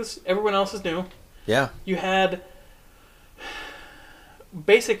Mike Hughes. Everyone else is new. Yeah. You had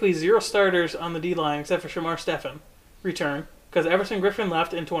basically 0 starters on the D line except for Shamar Stephen return because Everson Griffin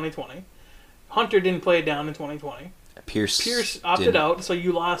left in 2020. Hunter didn't play it down in 2020. Pierce opted out, so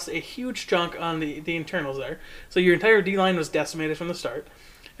you lost a huge chunk on the internals there. So your entire D-line was decimated from the start.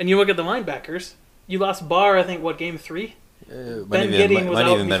 And you look at the linebackers, you lost Barr, I think, game 3? Ben Gidding was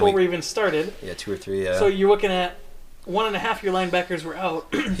out before we even started. Yeah, 2 or 3, yeah. So you're looking at 1.5 of your linebackers were out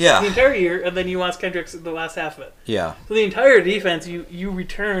yeah. the entire year, and then you lost Kendricks the last half of it. Yeah. So the entire defense, you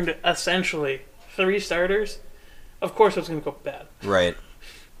returned essentially 3 starters. Of course it's going to go bad. Right.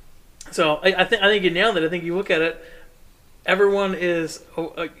 So I think you nailed it. I think you look at it, everyone has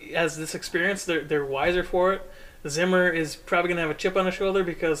this experience. They're wiser for it. Zimmer is probably going to have a chip on his shoulder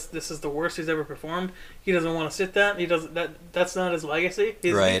because this is the worst he's ever performed. He doesn't want to sit that. He doesn't. That's not his legacy.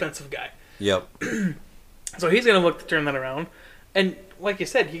 He's a defensive guy. Yep. So he's going to look to turn that around. And like you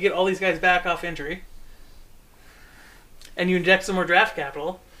said, you get all these guys back off injury, and you inject some more draft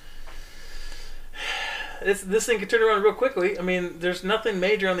capital. This thing could turn around real quickly. I mean, there's nothing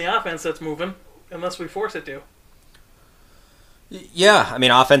major on the offense that's moving unless we force it to. Yeah, I mean,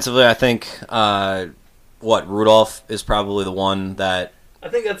 offensively, I think Rudolph is probably the one that... I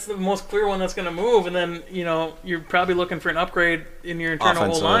think that's the most clear one that's going to move, and then, you're probably looking for an upgrade in your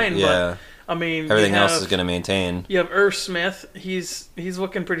internal line. Yeah. But, I mean, everything else is going to maintain. You have Irv Smith. He's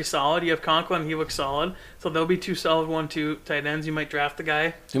looking pretty solid. You have Conklin. He looks solid. So there'll be 2 solid 1-2 tight ends. You might draft the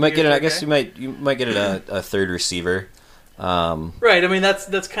guy. You might get it. I guess you might get it a third receiver. Right. I mean,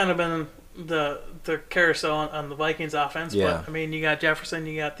 that's kind of been the carousel on the Vikings offense. Yeah. But I mean, you got Jefferson,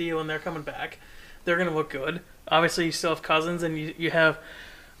 you got Thielen. They're coming back. They're going to look good. Obviously, you still have Cousins, and you have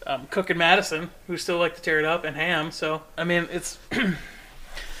Cook and Madison, who still like to tear it up, and Ham. So I mean, it's.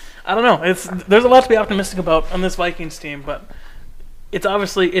 I don't know. There's a lot to be optimistic about on this Vikings team, but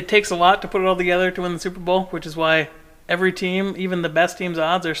it takes a lot to put it all together to win the Super Bowl, which is why every team, even the best team's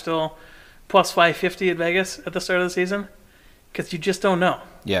odds, are still plus 550 at Vegas at the start of the season because you just don't know.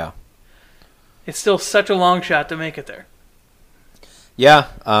 Yeah. It's still such a long shot to make it there. Yeah.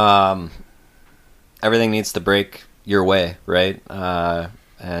 Everything needs to break your way, right?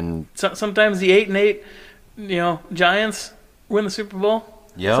 And sometimes the 8-8, Giants win the Super Bowl.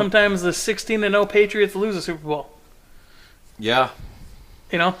 yeah, Sometimes the 16-0 Patriots lose the Super Bowl. yeah,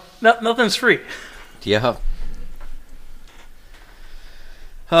 Nothing's free. yeah.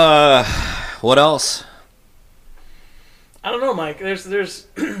 What else? I don't know, Mike. There's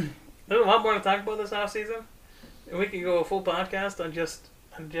a lot more to talk about this offseason. And we can go a full podcast on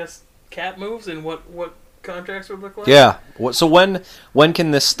just cap moves and what contracts would look like. Yeah. So when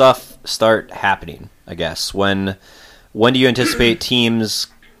can this stuff start happening? I guess when do you anticipate teams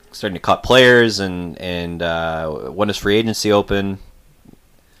starting to cut players and when does free agency open?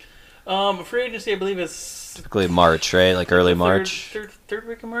 Free agency, I believe, is Typically March, right? Like early March. Third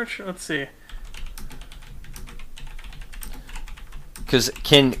week of March. Let's see. Because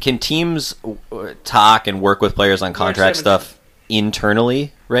can teams talk and work with players on contract stuff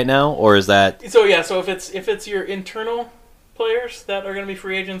internally right now, or is that? So yeah, so if it's your internal players that are going to be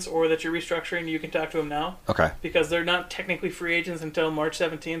free agents or that you're restructuring, you can talk to them now. Okay. Because they're not technically free agents until March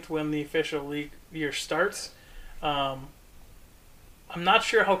 17th when the official league year starts. I'm not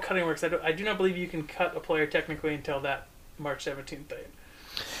sure how cutting works. I do not believe you can cut a player technically until that March 17th date.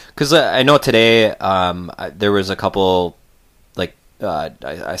 Because I know today there was a couple, like,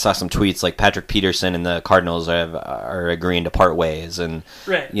 I saw some tweets like Patrick Peterson and the Cardinals are agreeing to part ways, and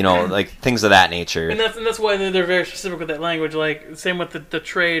right. Like things of that nature. And that's why they're very specific with that language. Like same with the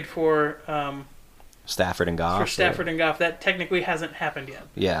trade for Stafford and Goff. That technically hasn't happened yet.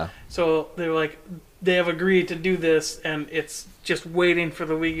 Yeah. So they're like they have agreed to do this, and it's just waiting for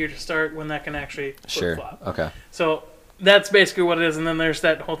the league year to start when that can actually flip-flop. Sure. Okay. So that's basically what it is, and then there's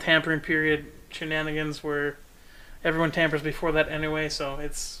that whole tampering period shenanigans where everyone tampers before that anyway, so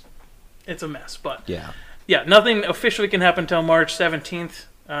it's a mess. But yeah, nothing officially can happen until March 17th.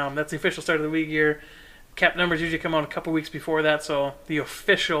 That's the official start of the league year. Cap numbers usually come out a couple weeks before that, so the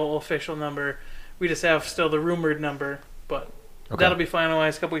official number, we just have still the rumored number, but that'll be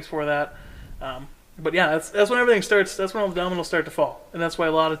finalized a couple weeks before that. But yeah, that's when everything starts. That's when all the dominoes start to fall, and that's why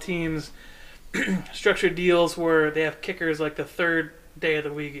a lot of teams structure deals where they have kickers like the third day of the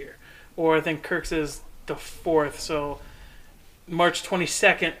league year, or I think Kirk's is the 4th. So March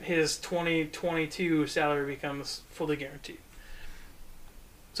 22nd, his 2022 salary becomes fully guaranteed.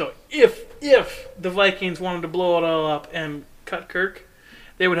 So if the Vikings wanted to blow it all up and cut Kirk,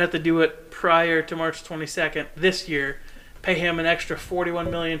 they would have to do it prior to March 22nd this year. Pay him an extra $41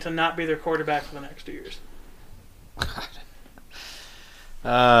 million to not be their quarterback for the next 2 years.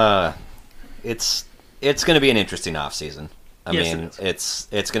 It's going to be an interesting offseason. I mean, it's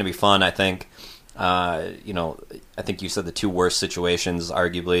going to be fun, I think. I think you said the two worst situations,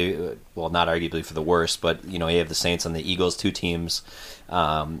 arguably, well, not arguably for the worst, but you have the Saints and the Eagles, two teams.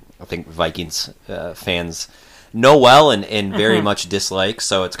 I think Vikings fans know well and very much dislike,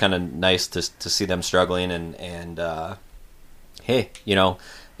 so it's kind of nice to see them struggling and hey,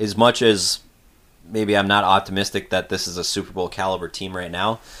 as much as maybe I'm not optimistic that this is a Super Bowl caliber team right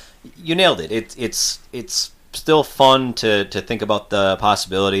now, you nailed it. It's still fun to think about the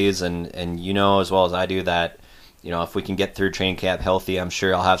possibilities, and as well as I do that, if we can get through training camp healthy, I'm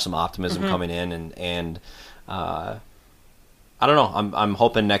sure I'll have some optimism coming in, and I don't know. I'm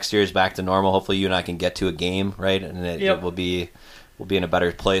hoping next year is back to normal. Hopefully you and I can get to a game, right, and it will be. We'll be in a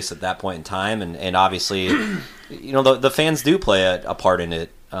better place at that point in time, and obviously, the fans do play a part in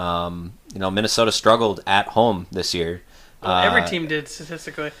it. Minnesota struggled at home this year. Every team did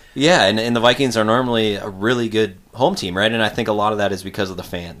statistically. Yeah, and the Vikings are normally a really good home team, right? And I think a lot of that is because of the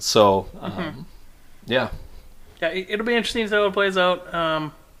fans. So, yeah, it'll be interesting to see how it plays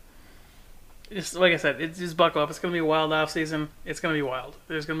out. Just like I said, it's just buckle up. It's going to be a wild off season. It's going to be wild.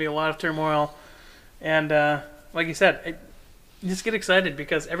 There's going to be a lot of turmoil, and like you said. Just get excited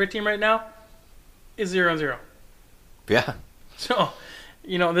because every team right now is 0-0. Yeah. So,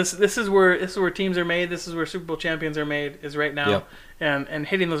 this is where teams are made. This is where Super Bowl champions are made. Is right now, and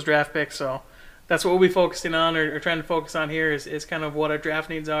hitting those draft picks. So that's what we'll be focusing on or trying to focus on here is kind of what our draft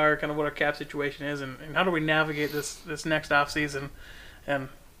needs are, kind of what our cap situation is, and how do we navigate this next off season. And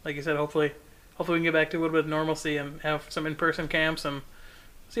like you said, hopefully we can get back to a little bit of normalcy and have some in-person camps and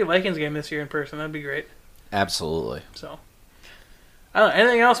see a Vikings game this year in person. That'd be great. Absolutely. So. I don't know,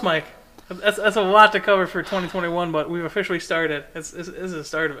 anything else, Mike? That's a lot to cover for 2021, but we've officially started. This is the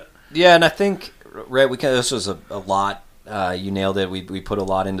start of it. Yeah, and I think this was a lot. You nailed it. We put a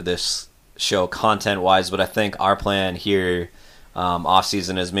lot into this show content-wise, but I think our plan here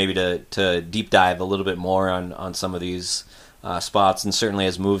off-season is maybe to deep dive a little bit more on some of these spots, and certainly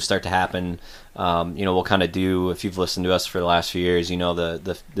as moves start to happen, we'll kind of do, if you've listened to us for the last few years,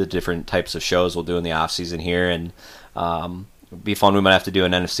 the different types of shows we'll do in the off season here, and it'd be fun. We might have to do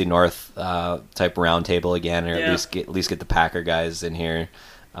an NFC North type roundtable again, or at least get the Packer guys in here.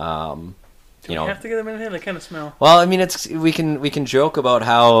 We have to get them in here. They kind of smell. Well, I mean, we can joke about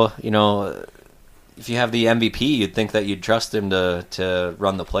how if you have the MVP, you'd think that you'd trust him to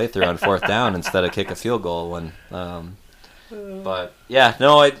run the playthrough on fourth down instead of kick a field goal. But yeah,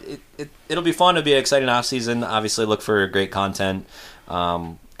 no, it'll be fun. It'll be an exciting off season. Obviously, look for great content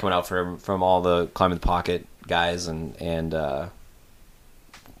coming out from all the Climb in the Pocket guys, and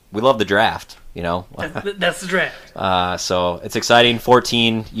we love the draft. That's the draft. So it's exciting.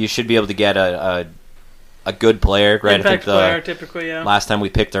 14, you should be able to get a good player, right? Impact I think player, typically, yeah. Last time we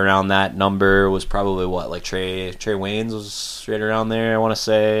picked around that number was probably Trey Waynes was right around there, I want to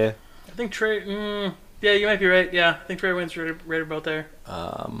say. I think Trey. Yeah, you might be right. Yeah, I think Trey Waynes right about there.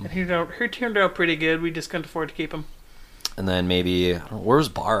 And he turned out pretty good. We just couldn't afford to keep him. And then maybe where was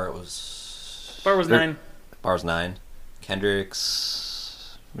Barr? Barr was 9. Barr was 9.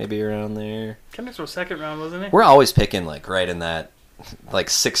 Kendricks. Maybe around there. Kendricks was second round, wasn't he? We're always picking right in that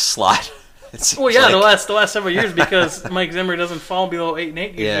 6th slot. Well, yeah, the last several years, because Mike Zimmer doesn't fall below 8 and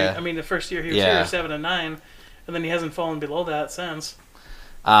 8 usually. Yeah. I mean, the first year he was here 7 and 9, and then he hasn't fallen below that since.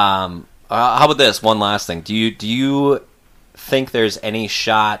 How about this? One last thing. Do you think there's any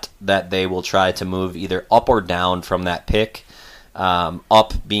shot that they will try to move either up or down from that pick?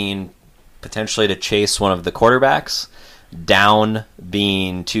 Up being potentially to chase one of the quarterbacks. Down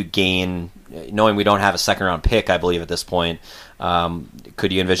being to gain, knowing we don't have a second round pick, I believe at this point.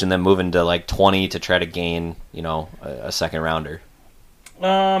 Could you envision them moving to 20 to try to gain, a second rounder?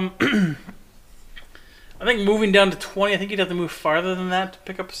 I think moving down to 20, I think you'd have to move farther than that to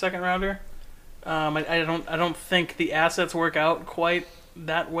pick up a second rounder. I don't think the assets work out quite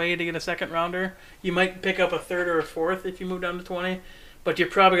that way to get a second rounder. You might pick up a third or a fourth if you move down to 20, but you're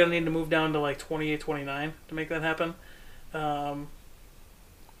probably going to need to move down to 28, 29 to make that happen.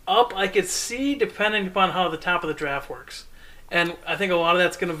 Up, I could see, depending upon how the top of the draft works. And I think a lot of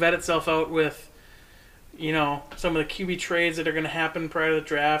that's going to vet itself out with, some of the QB trades that are going to happen prior to the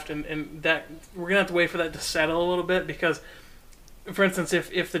draft. And that we're going to have to wait for that to settle a little bit because, for instance,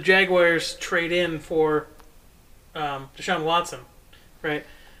 if the Jaguars trade in for Deshaun Watson, right,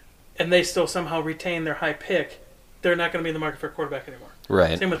 and they still somehow retain their high pick, they're not going to be in the market for a quarterback anymore.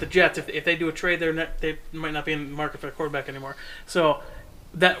 Right. Same with the Jets. If they do a trade, they might not be in the market for a quarterback anymore. So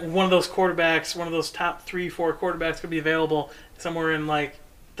that one of those quarterbacks, one of those top 3-4 quarterbacks could be available somewhere in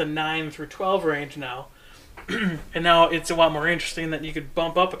the 9 through 12 range now. And now it's a lot more interesting that you could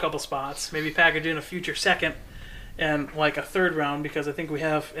bump up a couple spots, maybe package in a future second and a third round, because I think we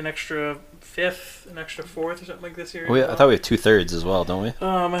have an extra 5th, an extra 4th or something like this here. I thought we have 2/3 as well, don't we?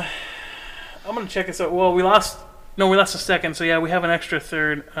 I'm going to check this out. Well, we lost a second, so yeah, we have an extra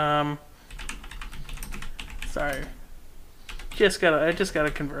third. Sorry. I just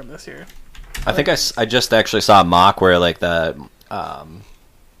gotta confirm this here. I think I just actually saw a mock where the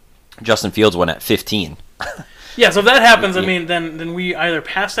Justin Fields went at 15. Yeah, so if that happens, I mean, then we either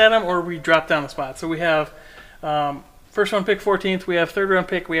pass at him or we drop down a spot. So we have first round pick 14th, we have third round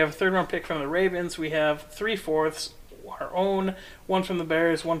pick, we have a third round pick from the Ravens, we have 3/4 our own, 1 from the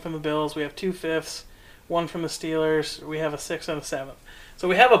Bears, 1 from the Bills, we have 2 5ths, 1 from the Steelers, we have a 6th and a 7th. So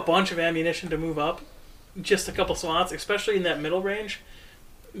we have a bunch of ammunition to move up, just a couple slots, especially in that middle range.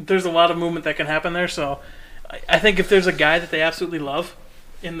 There's a lot of movement that can happen there, so I think if there's a guy that they absolutely love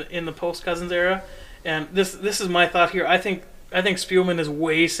in the post-Cousins era, and this is my thought here, I think Spielman is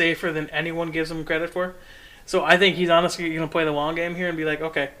way safer than anyone gives him credit for. So I think he's honestly going to play the long game here and be like,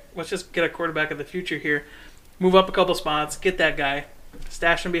 okay, let's just get a quarterback of the future here, move up a couple spots, get that guy,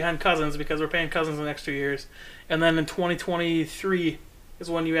 stash him behind Cousins because we're paying Cousins the next 2 years, and then in 2023 is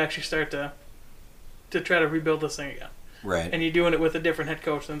when you actually start to try to rebuild this thing again. Right. And you're doing it with a different head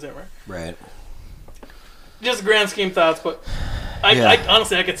coach than Zimmer. Right. Just grand scheme thoughts, but I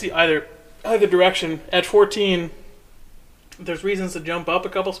honestly I could see either direction. At 14, there's reasons to jump up a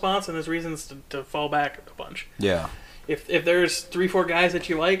couple spots, and there's reasons to fall back a bunch. Yeah. If there's 3-4 guys that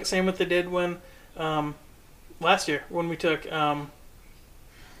you like, same what they did when last year when we took I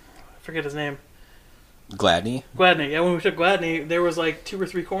forget his name. Gladney? Yeah, when we took Gladney, there was 2 or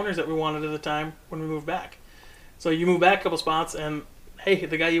 3 corners that we wanted at the time when we moved back. So you move back a couple spots, and hey,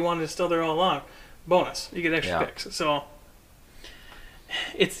 the guy you wanted is still there all along. Bonus. You get extra picks. So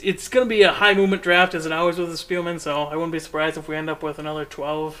it's going to be a high movement draft, as it always was with Spielman, so I wouldn't be surprised if we end up with another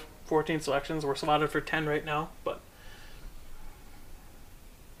 12, 14 selections. We're slotted for 10 right now, but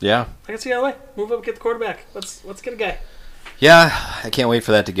yeah, I can see either way. Move up, get the quarterback. Let's get a guy. Yeah, I can't wait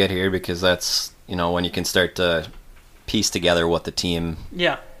for that to get here because that's, when you can start to piece together what the team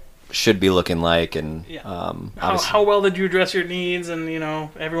should be looking like. And how well did you address your needs? And,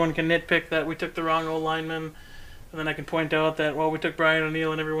 everyone can nitpick that we took the wrong old lineman. And then I can point out that, we took Brian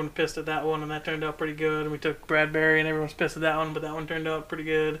O'Neill and everyone was pissed at that one, and that turned out pretty good. And we took Bradbury and everyone was pissed at that one, but that one turned out pretty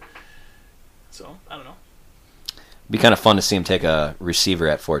good. So, I don't know. Be kind of fun to see him take a receiver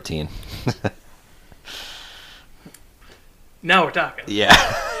at 14. Now we're talking. Yeah.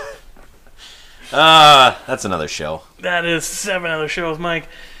 That's another show. That is 7 other shows, Mike.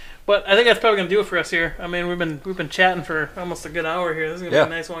 But I think that's probably going to do it for us here. I mean, we've been chatting for almost a good hour here. This is going to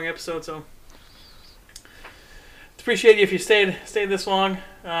be a nice long episode, so appreciate you if you stayed this long.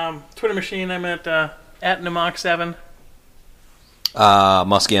 Twitter machine, I'm at Namox7.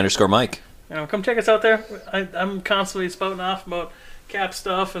 Muskie_Mike. Come check us out there. I'm constantly spouting off about Cap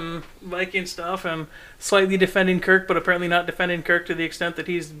stuff and Viking stuff and slightly defending Kirk, but apparently not defending Kirk to the extent that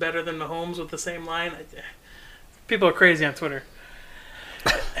he's better than Mahomes with the same line. People are crazy on Twitter.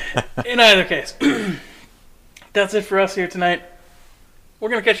 In either case, that's it for us here tonight. We're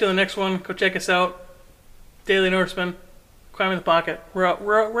going to catch you in the next one. Go check us out. Daily Norseman, Climbing the Pocket. We're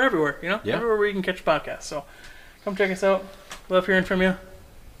everywhere, everywhere where you can catch podcasts. So come check us out. Love hearing from you.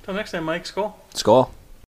 Until next time, Mike. Skol. Skol.